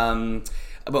about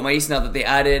Mace now that they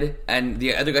added, and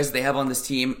the other guys that they have on this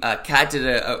team. Kat did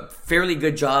a fairly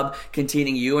good job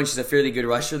containing you, and she's a fairly good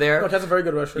rusher there. No, Kat's a very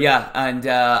good rusher. Yeah, and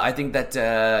I think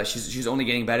that she's only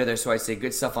getting better there, so I'd say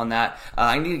good stuff on that.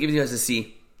 I need to give you guys a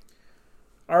C.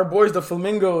 Our boys, the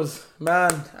Flamingos,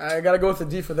 man, I gotta go with the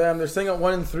D for them. They're sitting at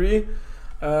 1-3.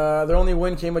 Their only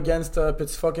win came against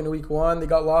Pittsburgh in week 1. They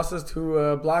got losses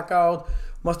to Blackout,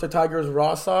 Mustard Tigers,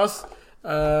 Raw Sauce.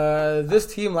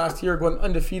 This team last year going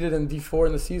undefeated in D4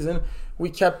 in the season. We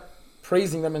kept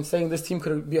praising them and saying this team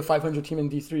could be a 500 team in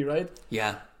D3, right?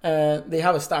 Yeah. And they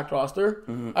have a stacked roster.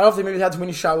 Mm-hmm. I don't know if they maybe had too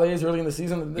many chalets early in the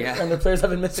season and their players have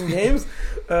been missing games.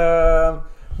 But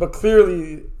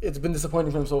clearly, it's been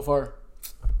disappointing for them so far.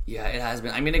 Yeah, it has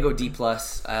been. I'm going to go D+.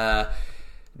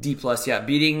 D+, yeah.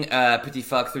 Beating Petit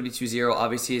Fuck 32-0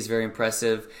 obviously is very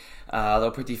impressive.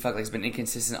 Though Petit Fuck has been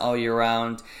inconsistent all year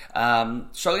round.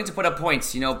 Struggling to put up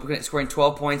points, scoring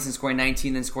 12 points and scoring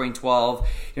 19, then scoring 12.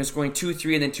 Scoring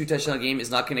 2-3 and then 2 touchdown a game is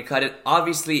not going to cut it.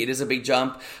 Obviously, it is a big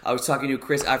jump. I was talking to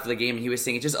Chris after the game, and he was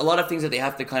saying it's just a lot of things that they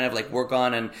have to kind of like work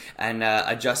on and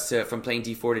adjust to from playing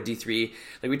D4 to D3.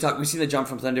 Like we've seen the jump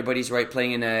from Thunder Buddies, right,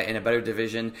 playing in a better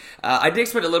division. I did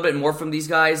expect a little bit more from these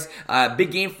guys.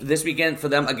 Big game this weekend for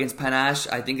them against Panache.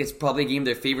 I think it's probably a game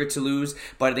they're favored to lose,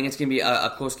 but I think it's going to be a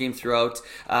close game throughout.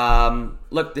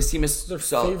 Look, this team is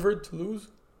favorite to lose.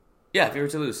 Yeah,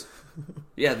 favorite to lose.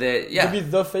 Maybe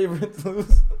the favorite to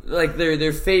lose. Like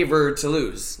they're favored to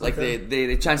lose. Like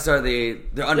they chances are they're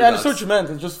underdogs. Yeah, that's what you meant.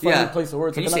 It's just funny to place the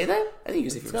words. Can you say that? I think you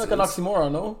can say it's kind of like an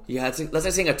oxymoron, no? Yeah, that's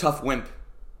like saying a tough wimp.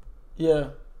 Yeah.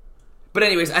 But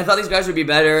anyways, I thought these guys would be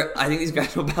better. I think these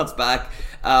guys will bounce back.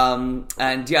 And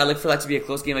I look for that to be a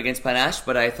close game against Panache,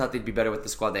 but I thought they'd be better with the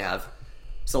squad they have.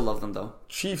 Still love them though.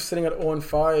 Chiefs sitting at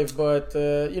 0-5, but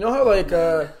you know how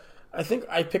I think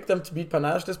I picked them to beat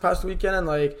Panache this past weekend, and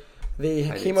like they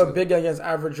came up big against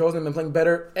Average Joe's and they've been playing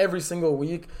better every single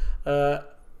week. We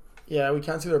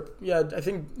can't see their. Yeah, I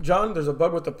think John, there's a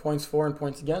bug with the points for and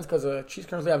points against because Chiefs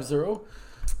currently have 0.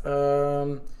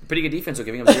 Pretty good defense, so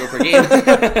giving them 0 per game.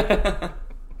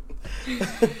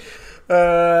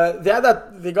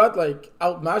 They got like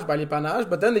outmatched by Les Panache,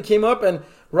 but then they came up and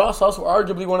Ross also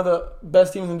arguably one of the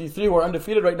best teams in D3 who are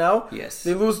undefeated right now. Yes.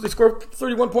 They score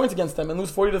 31 points against them and lose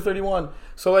 40-31.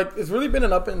 So like it's really been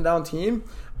an up and down team.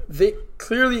 They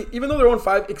clearly, even though they're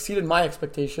 0-5, exceeded my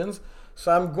expectations.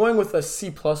 So I'm going with a C+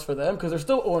 for them because they're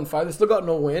still 0-5. They still got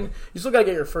no win. You still got to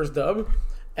get your first dub.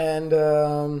 And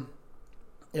what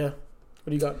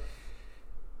do you got?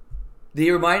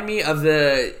 They remind me of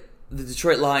the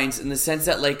Detroit Lions in the sense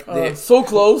that like so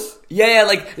close. Yeah,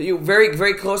 like very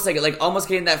very close, like almost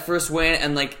getting that first win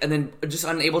and then just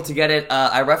unable to get it.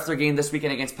 I reffed their game this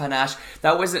weekend against Panache.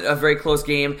 That wasn't a very close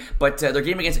game, but their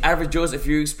game against Average Joe's a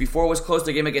few weeks before was close.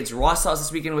 Their game against Ross Sauce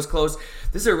this weekend was close.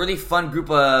 This is a really fun group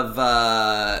of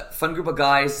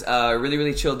guys, really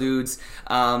really chill dudes,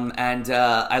 and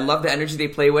I love the energy they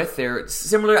play with. They're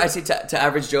similar, I say, to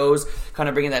Average Joe's, kind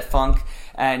of bringing that funk.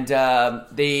 And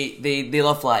they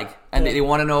love flag, and they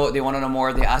want to know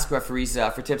more. They ask referees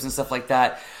for tips and stuff like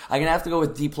that. I'm gonna have to go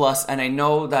with D+, and I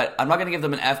know that I'm not gonna give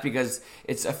them an F because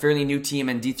it's a fairly new team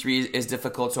and D3 is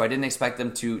difficult. So I didn't expect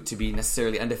them to be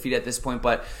necessarily undefeated at this point,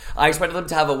 but I expected them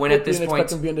to have a win at this point. You didn't expect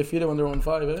them to be undefeated when they're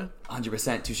 1-5, eh?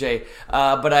 100%, touche.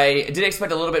 But I did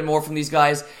expect a little bit more from these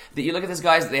guys. You look at these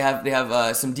guys; they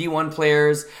have some D1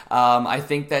 players. I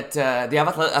think that they have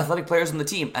athletic players on the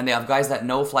team, and they have guys that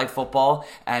know flag football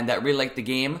and that really like the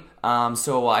game.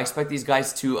 So I expect these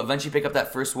guys to eventually pick up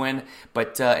that first win,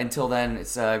 but until then,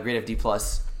 it's a grade of D+.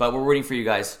 But we're rooting for you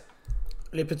guys.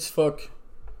 Les Petits Fuck.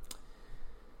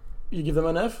 You give them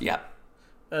an F? Yeah.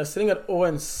 Sitting at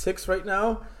 0-6 right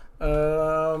now.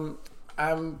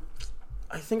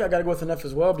 I think I gotta go with an F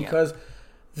as well because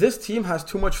this team has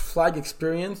too much flag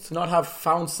experience to not have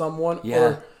found someone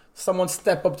or someone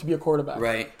step up to be a quarterback.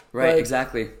 Right, Like-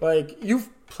 exactly. Like, you've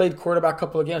played quarterback a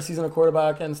couple of games, season of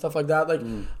quarterback and stuff like that. Like,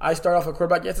 I start off a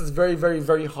quarterback. Yes, it's very, very,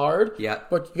 very hard. Yeah.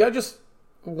 But you gotta just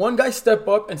one guy step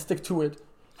up and stick to it.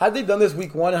 Had they done this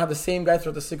week 1 and have the same guy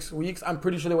throughout the 6 weeks, I'm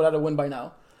pretty sure they would have had a win by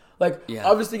now. Like, Yeah.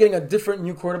 obviously getting a different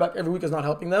new quarterback every week is not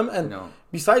helping them. And No.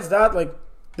 besides that, like,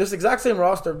 this exact same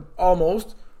roster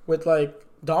almost with, like,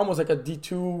 Dom was like a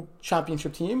D2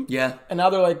 championship team. Yeah. And now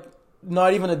they're like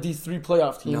not even a D3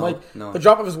 playoff team. No, like, no. the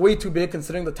drop off is way too big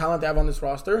considering the talent they have on this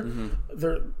roster.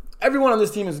 Everyone on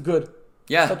this team is good.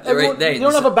 Yeah, Like, they're everyone, right. you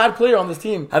don't have a bad player on this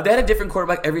team. Have they had a different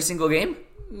quarterback every single game?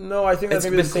 No, I think that's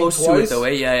It's maybe been the same close twice. to it though, eh?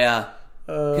 Yeah.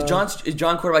 'Cause Uh,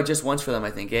 John quarterback just once for them,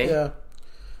 I think, eh? yeah.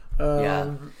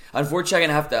 Yeah. Unfortunately,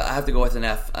 I have to go with an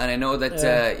F, and I know that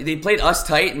Yeah. they played us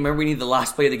tight. And remember, we need the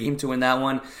last play of the game to win that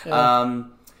one. Yeah.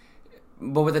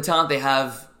 But with the talent they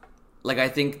have, like I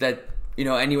think that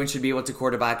anyone should be able to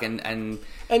quarterback and And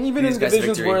even these in guys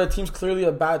divisions victory. where a team's clearly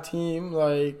a bad team,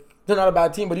 like, they're not a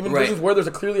bad team, but even Right. divisions where there's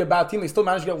clearly a bad team, they still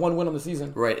manage to get one win on the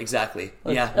season. right, exactly.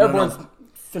 Like, Yeah, Airborne's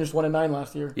finished 1-9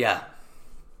 last year. yeah.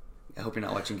 I hope you're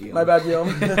not watching Guillaume. My bad,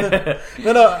 Guillaume.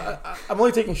 No, I'm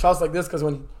only taking shots like this because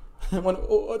when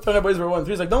Toronto Boys were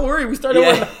 1-3, it's like, don't worry, we started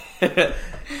Yeah.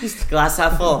 Glass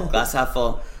half full. Glass half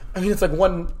full. I mean, it's like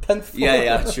 1/10 full.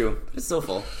 Yeah, true. It's still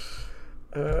full.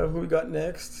 Who we got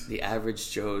next? The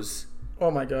average Joes. Oh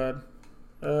my god.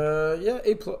 Yeah,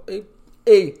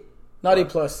 A, not A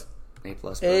plus. A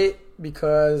plus. Bro. A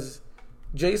because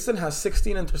Jason has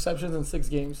 16 interceptions in 6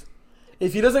 games.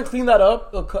 If he doesn't clean that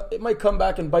up, it might come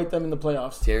back and bite them in the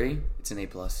playoffs. Terry, it's an A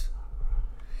plus.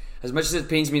 As much as it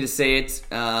pains me to say it,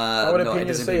 wouldn't no, pain it you to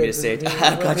doesn't say pain me it. to say it. It I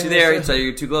wouldn't got pain you you to there. say So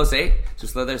you're too close, eh?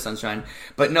 Just slow there, sunshine.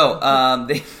 But no,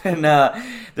 they've been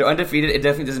they're undefeated. It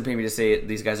definitely doesn't pain me to say it.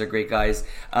 These guys are great guys.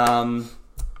 1,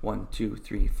 2,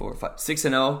 3, 4, 5,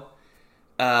 6-0.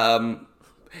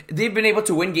 They've been able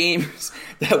to win games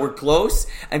that were close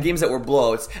and games that were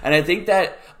blowouts. And I think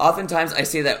that oftentimes I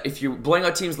say that if you're blowing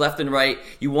out teams left and right,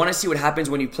 you want to see what happens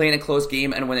when you play in a close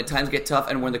game and when the times get tough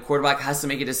and when the quarterback has to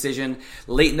make a decision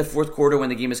late in the fourth quarter when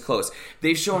the game is close.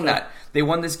 They've shown that. They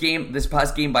won this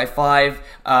past game by 5.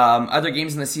 Other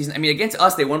games in the season, I mean, against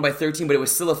us, they won by 13, but it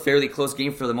was still a fairly close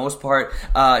game for the most part.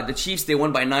 The Chiefs, they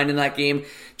won by 9 in that game.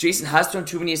 Jason has thrown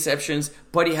too many exceptions,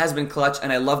 but he has been clutch,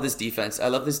 and I love this defense. I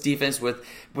love this defense with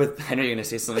I know you're going to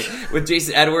say something, with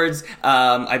Jason Edwards.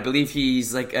 I believe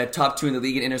he's like a top 2 in the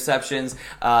league in interceptions.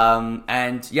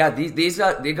 And yeah,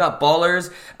 they got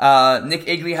ballers. Nick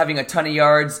Igley having a ton of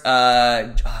yards.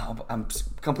 I'm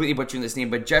completely butchering this name,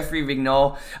 but Jeffrey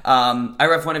Vigneault. I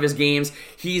ref one of his games.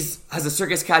 Has a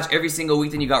circus catch every single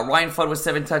week. Then you got Ryan Fudd with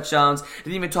 7 touchdowns.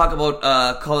 Didn't even talk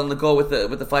about Colin Legault with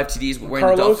the 5 TDs.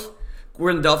 We're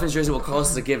in the Dolphins jersey. Well,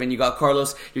 Carlos is a given. You got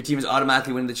Carlos. Your team is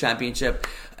automatically winning the championship.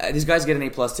 These guys get an A+,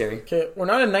 Terry. Okay, we're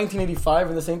not in 1985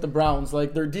 and this ain't the Browns.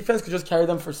 Like, their defense could just carry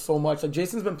them for so much. Like,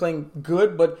 Jason's been playing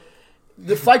good, but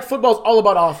the flag football is all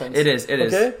about offense. It is.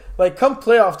 Okay? Like, come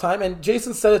playoff time, and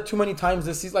Jason said it too many times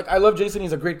this season. Like, I love Jason.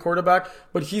 He's a great quarterback,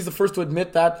 but he's the first to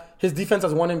admit that his defense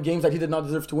has won him games that he did not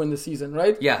deserve to win this season,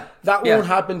 right? Yeah. That won't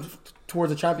happen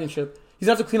towards a championship. He's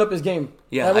going to have to clean up his game.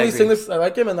 Yeah, I'm only I agree. saying this, I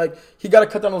like him, and, like, he got to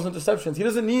cut down those interceptions. He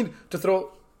doesn't need to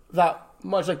throw that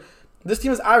much. Like, this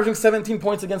team is averaging 17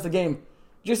 points against the game.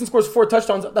 Jason scores 4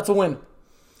 touchdowns. That's a win.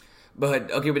 But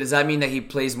does that mean that he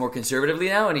plays more conservatively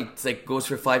now and he goes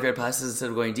for 5-yard passes instead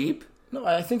of going deep? No,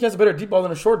 I think he has a better deep ball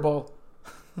than a short ball.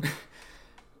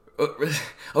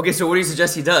 Okay, so what do you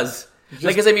suggest he does?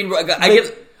 I give them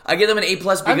an A+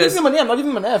 because I'm giving him an A. I'm not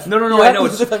giving him an F. No, I know.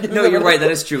 No, you're right. That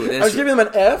is true. I'm just giving him an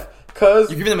F because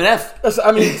You're giving them an F.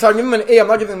 I'm giving him an A. I'm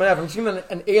not giving him an F. I'm just giving him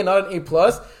an A and not an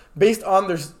A+. Based on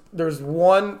there's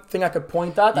one thing I could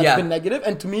point at that's been negative,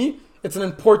 and to me, it's an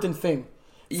important thing.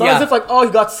 It's not as if he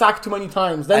got sacked too many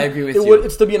times. Then I agree with you.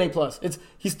 It'd still be an A+.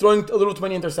 He's throwing a little too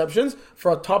many interceptions for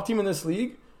a top team in this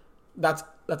league. That's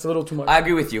a little too much. I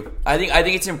agree with you. I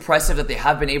think it's impressive that they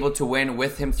have been able to win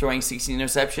with him throwing 16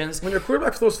 interceptions. When your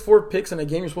quarterback throws 4 picks in a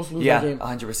game, you're supposed to lose that game.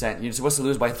 100%. You're supposed to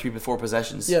lose by 3 to 4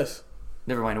 possessions. Yes.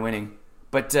 Never mind winning.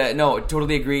 But no,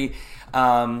 totally agree.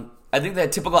 I think the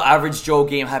typical average Joe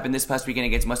game happened this past weekend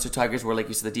against Mustard Tigers where, like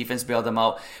you said, the defense bailed them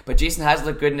out. But Jason has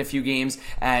looked good in a few games,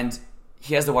 and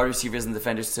he has the wide receivers and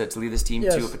defenders to lead this team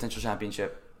to a potential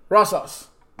championship. Rosas,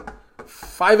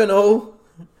 5-0.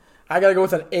 I gotta go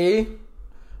with an A.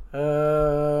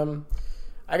 I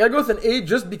gotta go with an A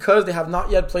just because they have not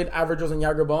yet played Averagers and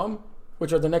Jagerbomb,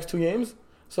 which are the next 2 games.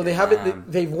 So they haven't.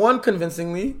 They've won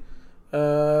convincingly,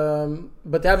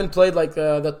 but they haven't played like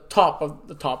the top of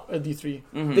the top at D3.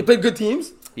 Mm-hmm. They played good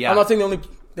teams. Yeah. I'm not saying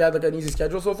they had like an easy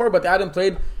schedule so far, but they hadn't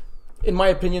played in my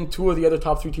opinion, 2 of the other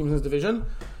top 3 teams in this division.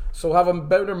 So we'll have a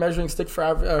better measuring stick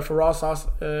for raw sauce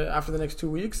after the next 2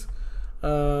 weeks.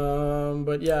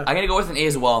 But yeah, I'm gonna go with an A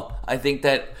as well. I think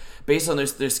that based on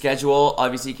their schedule,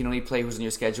 obviously you can only play who's in your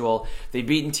schedule. They've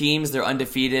beaten teams, they're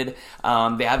undefeated.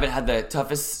 They haven't had the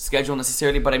toughest schedule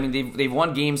necessarily, but I mean they've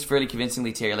won games fairly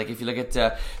convincingly, Terry. Like if you look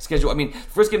at schedule, I mean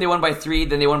first game they won by 3,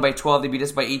 then they won by 12, they beat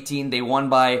us by 18, they won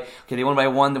by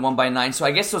 1, they won by 9. So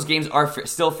I guess those games are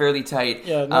still fairly tight.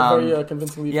 Yeah, not very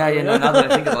convincingly. Yeah, no, now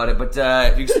that I think about it, but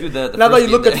if you exclude the now first that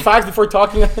you look at facts before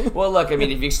talking. Well, look, I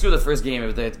mean if you exclude the first game,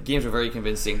 the games were very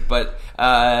convincing. But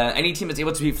any team that's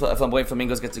able to beat Flamboyant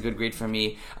Flamingos gets a good grade from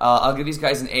me. I'll give these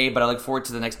guys an A, but I look forward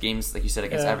to the next games, like you said,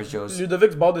 against Average Joes.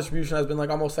 Ludovic's ball distribution has been like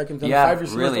almost second to none. 5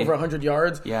 receivers over 100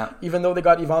 yards. Yeah. Even though they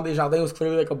got Yvan Desjardins, who's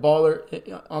clearly like a baller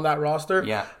on that roster.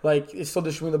 Yeah. Like, it's still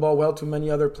distributing the ball well to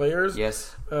many other players.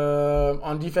 Yes.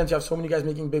 On defense, you have so many guys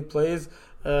making big plays.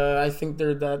 I think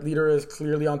that leader is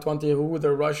clearly Antoine Theroux,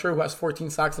 the rusher, who has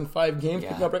 14 sacks in 5 games,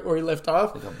 picking up right where he left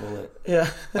off. Like a bullet. Yeah.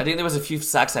 I think there was a few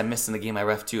sacks I missed in the game I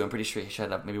ref too. I'm pretty sure he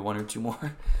shut up maybe 1 or 2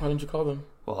 more. Why didn't you call them?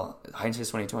 Well, hindsight's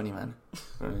 2020, man.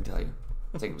 What did I tell you?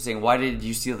 It's like saying, why did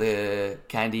you steal the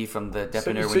candy from the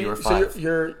depiner when you were 5? So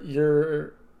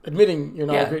you're admitting you're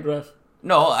not a great ref.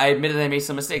 No, I admitted I made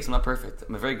some mistakes. I'm not perfect.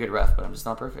 I'm a very good ref, but I'm just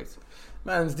not perfect.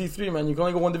 Man, it's D3, man. You can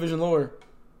only go 1 division lower.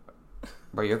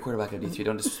 Bro, you're a quarterback at D3.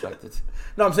 Don't disrespect it.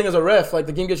 No, I'm saying as a ref, like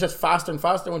the game gets just faster and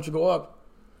faster once you go up.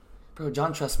 Bro,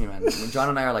 John, trust me, man. When John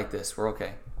and I are like this, we're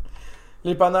okay.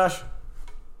 Les Panaches,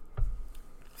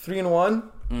 3-1.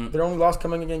 Their only loss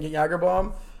coming against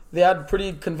Jagerbomb. They had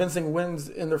pretty convincing wins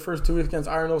in their first 2 weeks against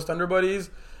Iron Nose Thunder Buddies.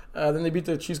 Then they beat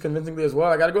the Chiefs convincingly as well.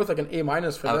 I got to go with like an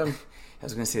A- for them. I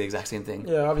was going to say the exact same thing.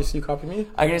 Yeah, obviously you copy me.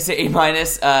 I'm going to say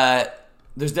A-.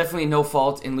 There's definitely no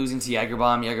fault in losing to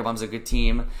Jagerbomb. Jagerbomb's a good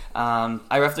team.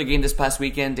 I ref their game this past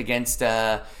weekend against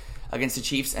the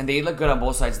Chiefs, and they look good on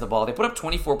both sides of the ball. They put up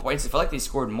 24 points. I felt like they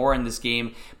scored more in this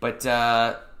game, but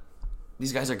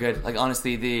these guys are good. Like,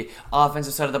 honestly, the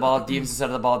offensive side of the ball, defensive side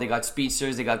of the ball, they got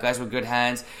speedsters, they got guys with good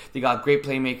hands, they got great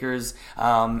playmakers,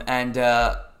 and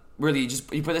really,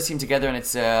 just you put this team together, and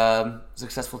it's a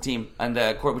successful team. And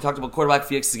we talked about quarterback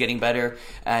Felix is getting better,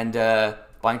 and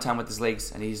buying time with his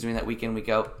legs, and he's doing that week in, week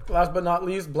out. Last but not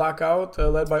least, Blackout,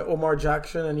 led by Omar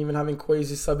Jackson, and even having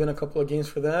Kwesi sub in a couple of games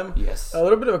for them. Yes. A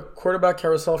little bit of a quarterback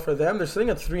carousel for them. They're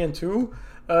sitting at 3-2.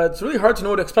 It's really hard to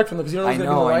know what to expect from them because you don't know who's going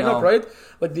to be in the lineup, right?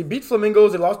 Like, they beat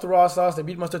Flamingos, they lost to Raw Sauce, they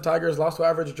beat Mustard Tigers, lost to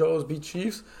Average Joes, beat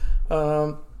Chiefs.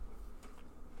 It's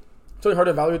really hard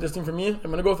to evaluate this team for me. I'm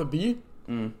going to go with a B.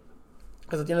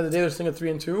 Because at the end of the day, they're sitting at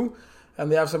 3-2,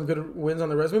 and they have some good wins on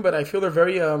their resume, but I feel they're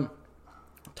very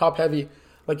top-heavy.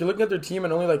 Like, you're looking at their team,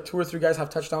 and only like 2 or 3 guys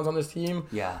have touchdowns on this team.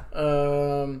 Yeah.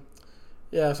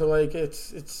 Yeah. So like,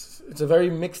 it's a very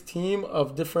mixed team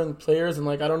of different players, and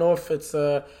like, I don't know if it's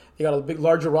they got a big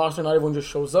larger roster, not everyone just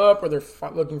shows up, or they're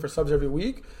looking for subs every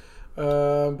week.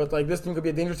 But like, this team could be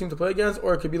a dangerous team to play against,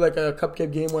 or it could be like a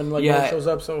cupcake game when like no one shows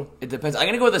up. So it depends. I'm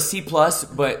gonna go with a C+,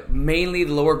 but mainly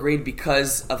the lower grade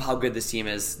because of how good this team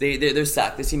is. They're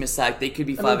sacked. This team is sacked. They could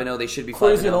be 5-0. They should be 5-0.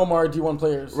 Kwesi and Omar D1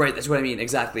 players. Right, that's what I mean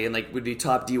exactly, and like would be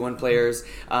top D1 players.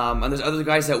 And there's other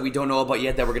guys that we don't know about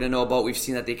yet that we're gonna know about. We've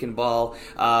seen that they can ball.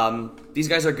 These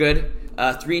guys are good.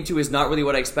 3-2 is not really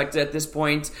what I expected at this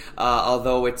point.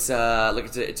 Although it's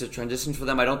a transition for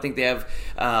them. I don't think they have.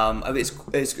 Is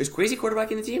Kwesi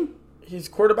quarterbacking the team? He's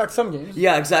quarterbacked some games.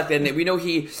 Yeah, exactly. And we know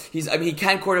he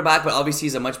can quarterback, but obviously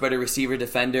he's a much better receiver,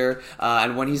 defender.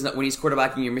 And when he's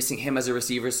quarterbacking, you're missing him as a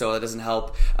receiver, so that doesn't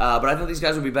help. But I think these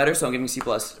guys will be better, so I'm giving C+.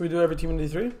 Can we do every team in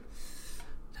D3?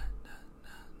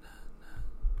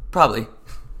 Probably.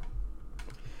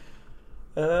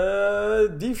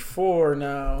 D4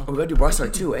 now. Oh, we gotta do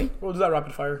Barstar too, eh? We'll do that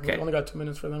rapid fire. Okay. We only got 2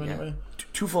 minutes for them anyway.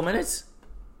 2 full minutes?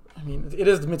 I mean, it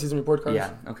is the mid-season report cards.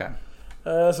 Yeah, okay.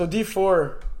 So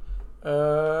D4,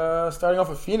 starting off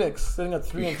with Phoenix, sitting at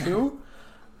 3-2.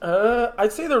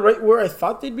 I'd say they're right where I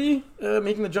thought they'd be,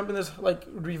 making the jump in this like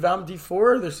revamped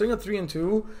D4. They're sitting at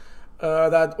 3-2.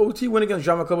 That OT win against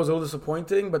Drama Club was a little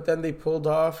disappointing, but then they pulled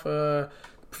off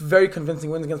very convincing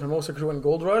wins against Mimosa Crew and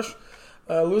Gold Rush.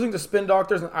 Losing to Spin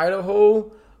Doctors in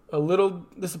Idaho, a little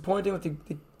disappointing. That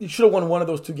they should have won one of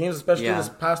those 2 games, especially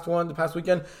the past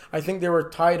weekend. I think they were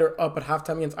tied or up at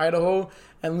halftime against Idaho,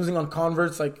 and losing on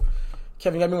converts. Like,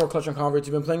 Kevin, you got to be more clutch on converts.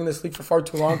 You've been playing in this league for far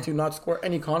too long to not score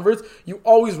any converts. You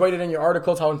always write it in your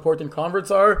articles how important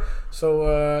converts are,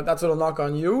 so that's a little knock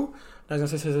on you. I was going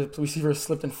to say his receiver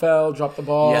slipped and fell, dropped the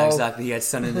ball. Yeah, exactly. He had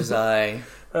sun in his eye.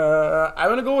 I'm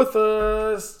going to go with...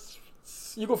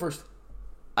 you go first.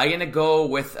 I'm going to go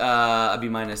with a B-.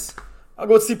 I'll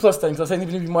go with C plus then, because I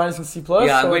think B minus and C plus.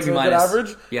 Yeah, I'm so going it's B a minus. good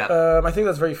average. Yeah. I think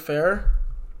that's very fair.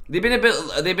 They've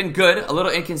been good, a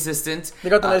little inconsistent. They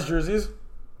got the nice jerseys.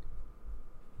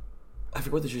 I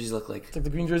forget what the jerseys look like. It's like the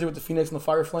green jersey with the Phoenix and the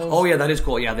Fire Flames. Oh yeah, that is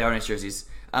cool. Yeah, they are nice jerseys.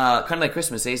 Kind of like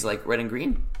Christmas days, like red and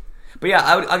green. But yeah,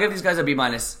 I'll give these guys a B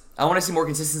minus. I want to see more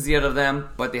consistency out of them,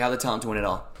 but they have the talent to win it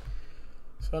all.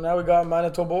 So now we got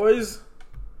Manitoba boys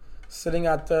sitting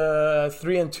at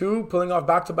 3-2, pulling off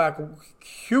back-to-back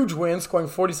huge wins, scoring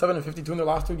 47 and 52 in their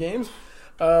last 2 games.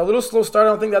 A little slow start. I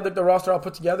don't think they had the roster all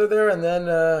put together there, and then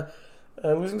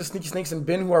losing to Sneaky Snakes and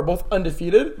Bin, who are both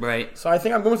undefeated. Right. So I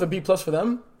think I'm going with a B plus for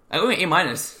them. I'm going A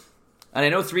minus. And I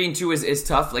know 3-2 is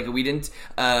tough. Like we didn't.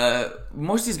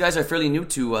 Most of these guys are fairly new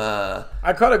to.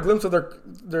 I caught a glimpse of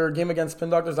their game against Spin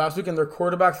Doctors last week, and their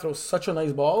quarterback throws such a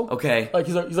nice ball. Okay. Like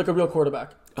he's like a real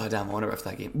quarterback. Oh damn! I wonder if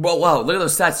that game. Well, wow! Look at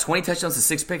those stats: 20 touchdowns to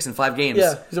 6 picks in 5 games.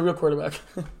 Yeah, he's a real quarterback.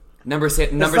 Numbers It's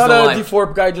don't not lie. a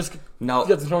D4 guy just No.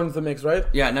 gets thrown into the mix, right?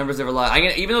 Yeah, numbers never lie.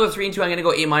 Even though they're 3-2, I'm gonna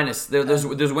go A minus. Those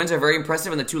wins are very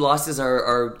impressive, and the 2 losses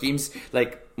are games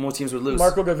like most teams would lose.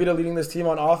 Marco Gavita leading this team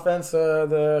on offense,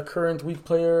 the current week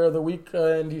player of the week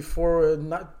in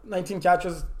D4, 19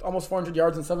 catches, almost 400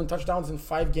 yards and 7 touchdowns in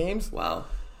 5 games. Wow.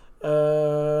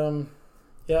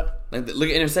 Yeah. Like, look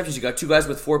at interceptions. You got 2 guys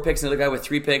with 4 picks, another guy with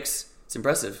 3 picks. It's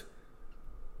impressive.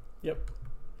 Yep.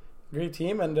 Great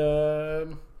team,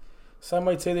 and some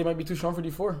might say they might be too strong for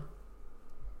D4.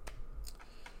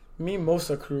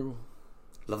 Mimosa Crew.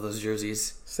 Love those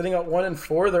jerseys. Sitting at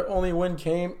 1-4, their only win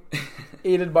came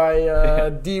aided by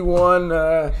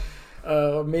D1,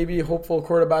 maybe hopeful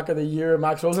quarterback of the year,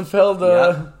 Max Rosenfeld,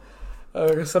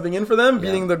 subbing in for them,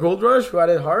 beating the Gold Rush, who had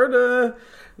it hard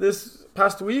this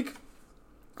past week.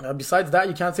 Besides that,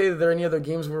 you can't say that there are any other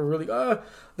games where really...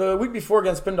 the week before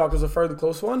against Spin Doctors was a fairly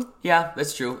close one. Yeah,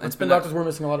 that's true. And Spin Doctors were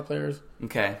missing a lot of players.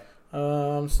 Okay.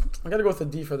 I got to go with a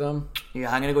D for them.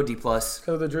 Yeah, I'm going to go D+. Plus.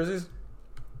 Because of the jerseys?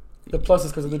 The plus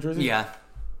is because of the jerseys? Yeah.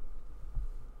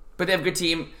 But they have a good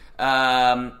team.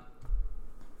 And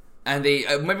they...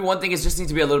 maybe one thing is just need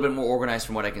to be a little bit more organized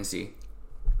from what I can see.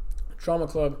 Trauma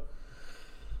Club.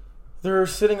 They're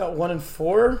sitting at 1-4.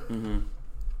 Mm-hmm.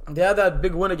 They had that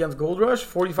big win against Gold Rush,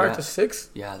 45-6.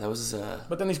 Yeah, that was...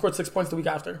 But then they scored 6 points the week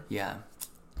after. Yeah.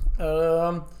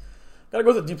 Gotta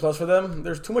go with a D plus for them.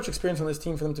 There's too much experience on this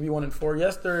team for them to be 1-4.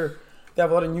 Yes, they have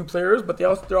a lot of new players, but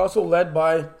they're also led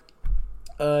by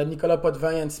Nicolas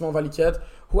Potvin and Simon Valiquette,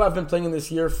 who have been playing in this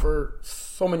year for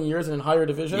so many years and in higher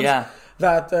divisions. Yeah.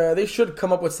 That they should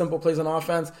come up with simple plays on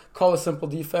offense, call a simple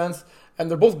defense, and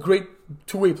they're both great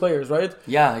two-way players, right?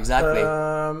 Yeah, exactly.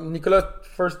 Nicolas,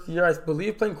 first year, I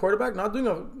believe, playing quarterback, not doing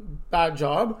a bad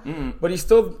job, but he's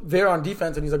still there on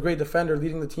defense, and he's a great defender,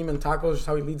 leading the team in tackles, just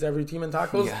how he leads every team in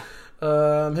tackles. Yeah.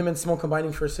 Him and Simon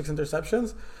combining for 6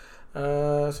 interceptions.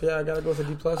 So yeah, I gotta go with a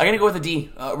D plus. I'm gonna go with a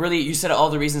D. Really, you said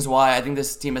all the reasons why. I think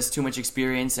this team has too much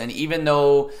experience, and even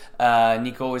though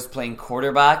Nico is playing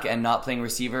quarterback and not playing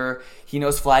receiver, he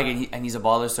knows flag and he's a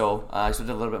baller. So I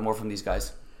expected a little bit more from these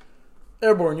guys.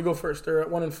 Airborne, you go first. They're at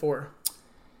 1-4.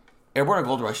 Airborne or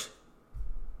Gold Rush?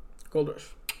 Gold Rush.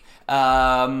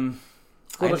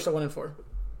 Gold Rush at 1-4.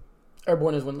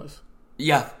 Airborne is winless.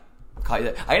 Yeah, I'm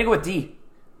gonna go with D.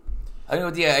 I'm gonna go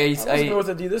with D. I was going with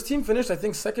a D. This team finished, I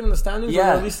think, second in the standings. Yeah.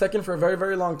 Or at least second for a very,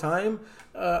 very long time.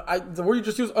 The word you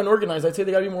just used, unorganized. I'd say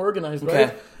they gotta be more organized, right?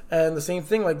 Okay. And the same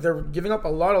thing, like they're giving up a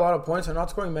lot of points. They're not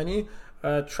scoring many.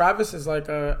 Travis is like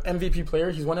a MVP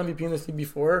player. He's won MVP in this league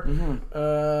before.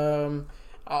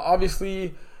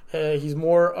 Obviously, he's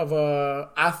more of a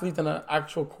athlete than an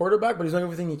actual quarterback, but he's doing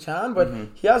everything he can. But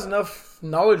he has enough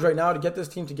knowledge right now to get this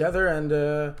team together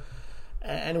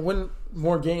and win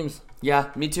more games.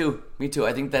 Yeah, me too.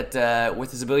 I think that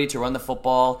with his ability to run the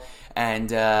football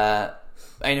and I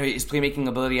know his playmaking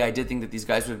ability, I did think that these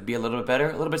guys would be a little bit better,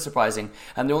 a little bit surprising.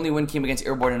 And the only win came against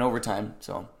Airborne in overtime.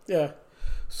 So yeah.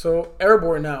 So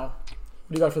Airborne now,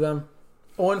 what do you got for them?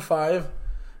 0-5,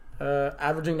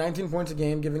 averaging 19 points a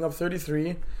game, giving up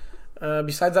 33.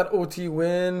 Besides that OT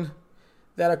win,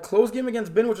 they had a close game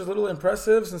against Bin, which was a little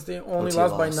impressive since they only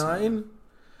lost by 9.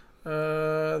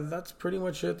 That's pretty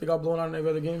much it. They got blown out in every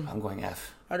other game. I'm going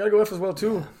F. I gotta go F as well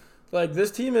too. Yeah. Like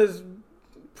this team is,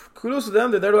 kudos to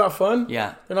them. They're there to have fun.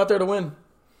 Yeah, they're not there to win.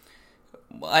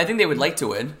 I think they would like to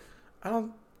win. I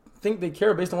don't think they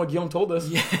care based on what Guillaume told us.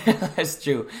 Yeah, that's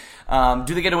true.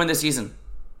 Do they get to win this season?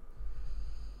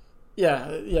 Yeah.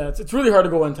 It's really hard to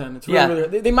go 1-10. It's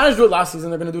really they managed to do it last season.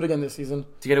 They're gonna do it again this season.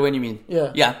 To get a win, you mean?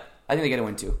 Yeah. Yeah, I think they get a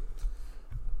win too.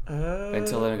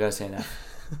 Until then, I gotta say that.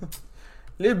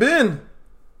 Les Bin.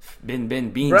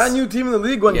 Beans. Brand new team in the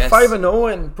league, going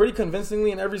 5-0 and pretty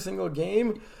convincingly in every single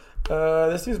game.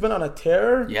 This team's been on a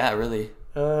tear. Yeah, really.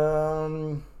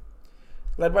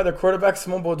 Led by their quarterback,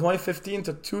 Simon Baudouin, 15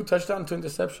 to 2 touchdown to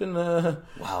interception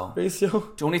Wow. ratio.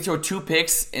 To only throw 2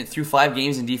 picks through 5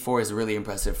 games in D4 is really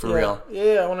impressive, for real.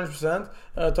 Yeah, 100%.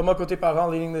 Thomas Côté-Parent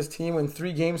leading this team. In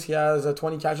 3 games, he has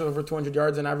 20 catches over 200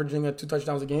 yards and averaging 2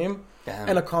 touchdowns a game. Damn.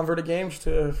 And a converted game, just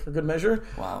for good measure.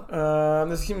 Wow.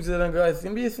 This team's doing good. I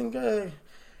think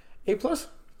A+.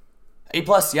 A+,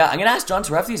 yeah. I'm gonna ask John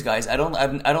to ref these guys. I don't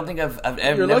think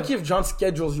I've You're lucky if John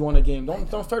schedules you on a game.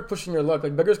 Don't start pushing your luck.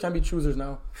 Like, beggars can't be choosers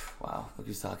now. Wow, look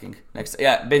who's talking. Next,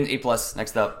 yeah, Ben A+.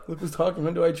 Next up. Look who's talking.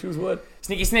 When do I choose what?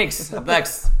 Sneaky Snakes up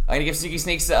next. I'm gonna give Sneaky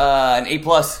Snakes an A+.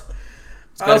 It's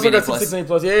I also got 6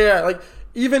 and A+. Yeah. Like,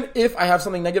 even if I have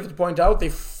something negative to point out, they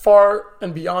far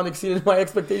and beyond exceeded my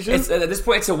expectations. At this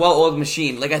point, it's a well-oiled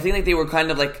machine. Like, I think like they were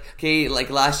kind of like, okay, like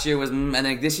last year was, and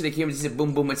like this year they came and said,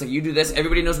 boom, boom. It's like, you do this,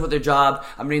 everybody knows what their job.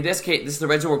 I'm doing this, Kate, this is the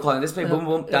red zone we're calling. This play, boom,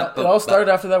 boom. It all started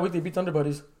after that week they beat Thunder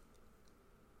Buddies.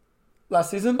 Last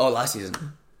season? Oh, last season.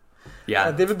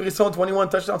 Yeah. David Brisson, 21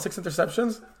 touchdowns, 6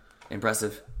 interceptions.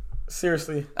 Impressive.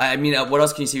 Seriously. I mean, what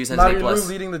else can you see besides Mario A+? Lou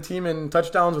leading the team in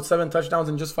touchdowns with 7 touchdowns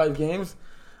in just 5 games.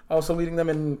 Also leading them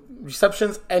in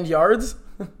receptions and yards.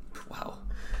 Wow.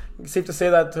 It's safe to say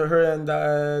that her and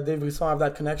Dave Brisson have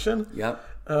that connection. Yep.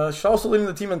 She's also leading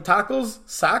the team in tackles,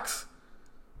 sacks.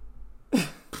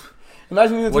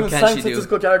 Imagine leading the team in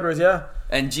statistical categories, yeah.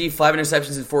 And 5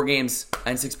 interceptions in 4 games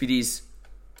and 6 PDs.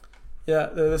 Yeah,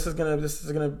 this is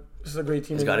a great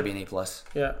team. It's got to be an A+.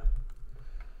 Yeah.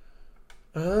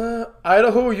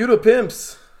 Idaho Ute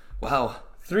Pimps. Wow.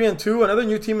 3 and 2, another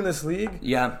new team in this league.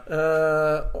 Yeah.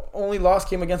 Only loss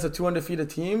came against the 2 undefeated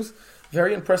teams.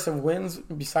 Very impressive wins.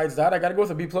 Besides that, I got to go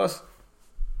with a B+. I'm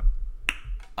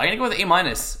gonna go with A-.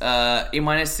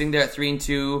 A- sitting there at 3 and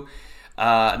 2.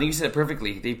 I think you said it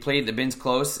perfectly. They played the Bins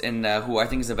close, and who I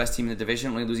think is the best team in the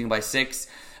division, only losing by 6.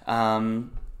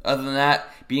 Other than that,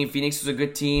 beating Phoenix was a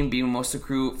good team, beating most of the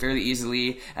crew fairly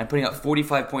easily, and putting up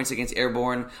 45 points against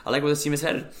Airborne. I like where this team is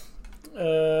headed.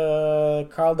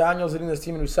 Carl Daniels leading this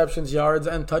team in receptions, yards,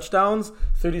 and touchdowns.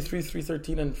 33, 3,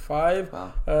 13, and 5.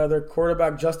 Wow. Their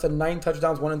quarterback Justin 9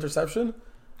 touchdowns, 1 interception.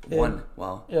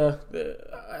 Wow. Yeah.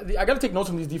 I got to take notes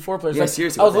from these D4 players. Yeah, like,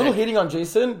 seriously. I was a little hating on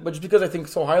Jason, but just because I think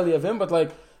so highly of him. But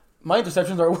like, my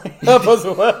interceptions are way up as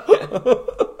well.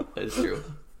 That is true.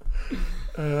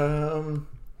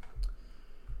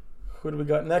 Who do we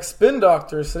got next? Spin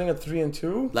Doctor sitting at 3 and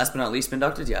 2. Last but not least, Spin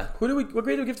Doctors, yeah. What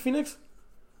grade do we give to Phoenix?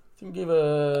 I think you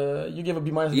gave a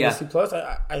B- Yeah. C+.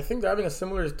 I think they're having a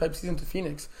similar type season to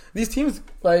Phoenix. These teams,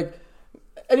 like,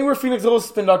 anywhere Phoenix goes,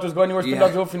 Spin Doctors go. Anywhere Spin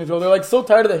Doctors go, Phoenix go. They're like so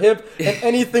tired of the hip and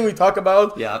anything we talk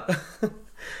about. Yeah.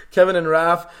 Kevin and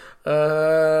Raph.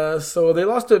 So they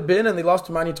lost to Bin and they lost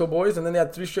to Manito Boys, and then they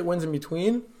had 3 straight wins in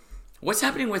between. What's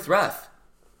happening with Raph?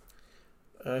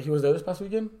 He was there this past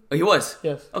weekend? Oh, he was?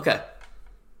 Yes. Okay.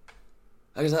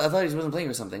 I thought he wasn't playing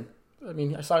or something. I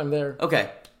mean, I saw him there. Okay.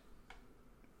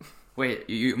 Wait,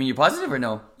 you positive or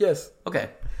no? Yes. Okay.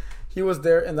 He was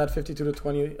there in that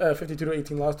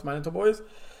 52-18 loss to Manito Boys.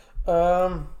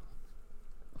 Rob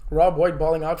White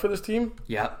balling out for this team.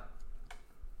 Yeah.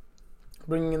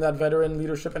 Bringing in that veteran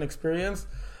leadership and experience.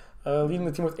 Leading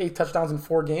the team with 8 touchdowns in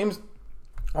 4 games.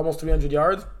 Almost 300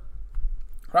 yards.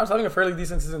 Rob's having a fairly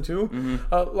decent season too.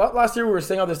 Mm-hmm. Last year we were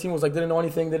saying how this team was like didn't know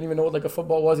anything, didn't even know what like a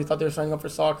football was. He thought they were signing up for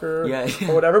soccer or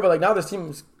whatever. But like now this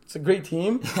team it's a great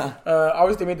team. Yeah.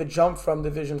 Obviously they made the jump from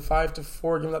Division 5 to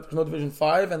 4, given that there's no Division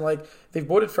 5, and like they've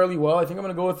voted fairly well. I think I'm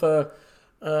gonna go with I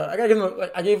gotta give them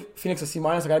I gave Phoenix a C-.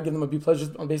 I gotta give them a B+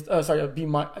 just on base. Sorry, a B-.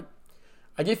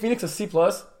 I gave Phoenix a C+,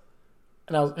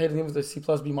 and I was hating them with a C+, B-.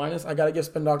 I gotta give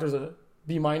Spin Doctors a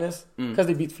B- because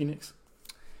they beat Phoenix.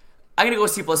 I'm going to go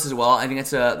with C+ as well. I think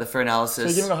that's the fair analysis. So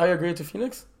you're giving a higher grade to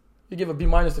Phoenix? You give a B-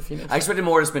 to Phoenix. I expected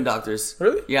more to Spin Doctors.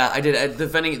 Really? Yeah, I did.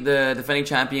 The defending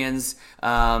champions.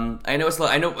 I know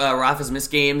Raph has missed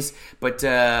games, but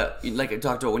like I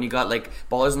talked about, when you got like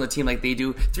ballers on the team like they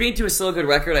do, 3 and 2 is still a good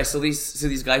record. I still see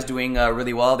these guys doing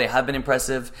really well. They have been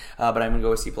impressive, but I'm going to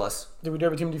go with C+. Did we do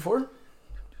have a team D4?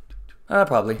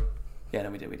 Probably. Yeah, no,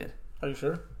 we did. Are you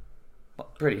sure?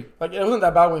 Pretty. Like, it wasn't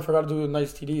that bad when we forgot to do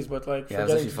nice TDs, but like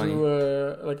forgetting to funny.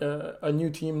 do like a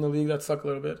new team in the league, that sucked a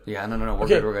little bit. Yeah, no, we're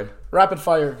good. Rapid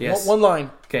fire. Yes. One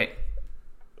line. Okay.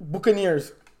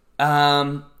 Buccaneers.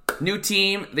 New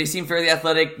team. They seem fairly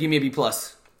athletic. Give me a B+.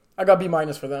 I got B-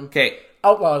 for them. Okay.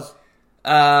 Outlaws.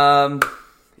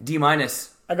 D-.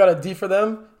 I got a D for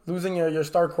them. Losing your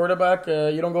star quarterback,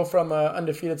 you don't go from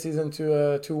undefeated season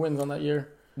to 2 wins on that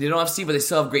year. They don't have C, but they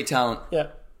still have great talent. Yeah.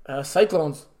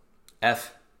 Cyclones.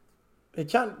 F. It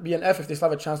can't be an F if they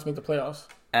still have a chance to make the playoffs.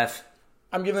 F.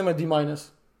 I'm giving them a D-.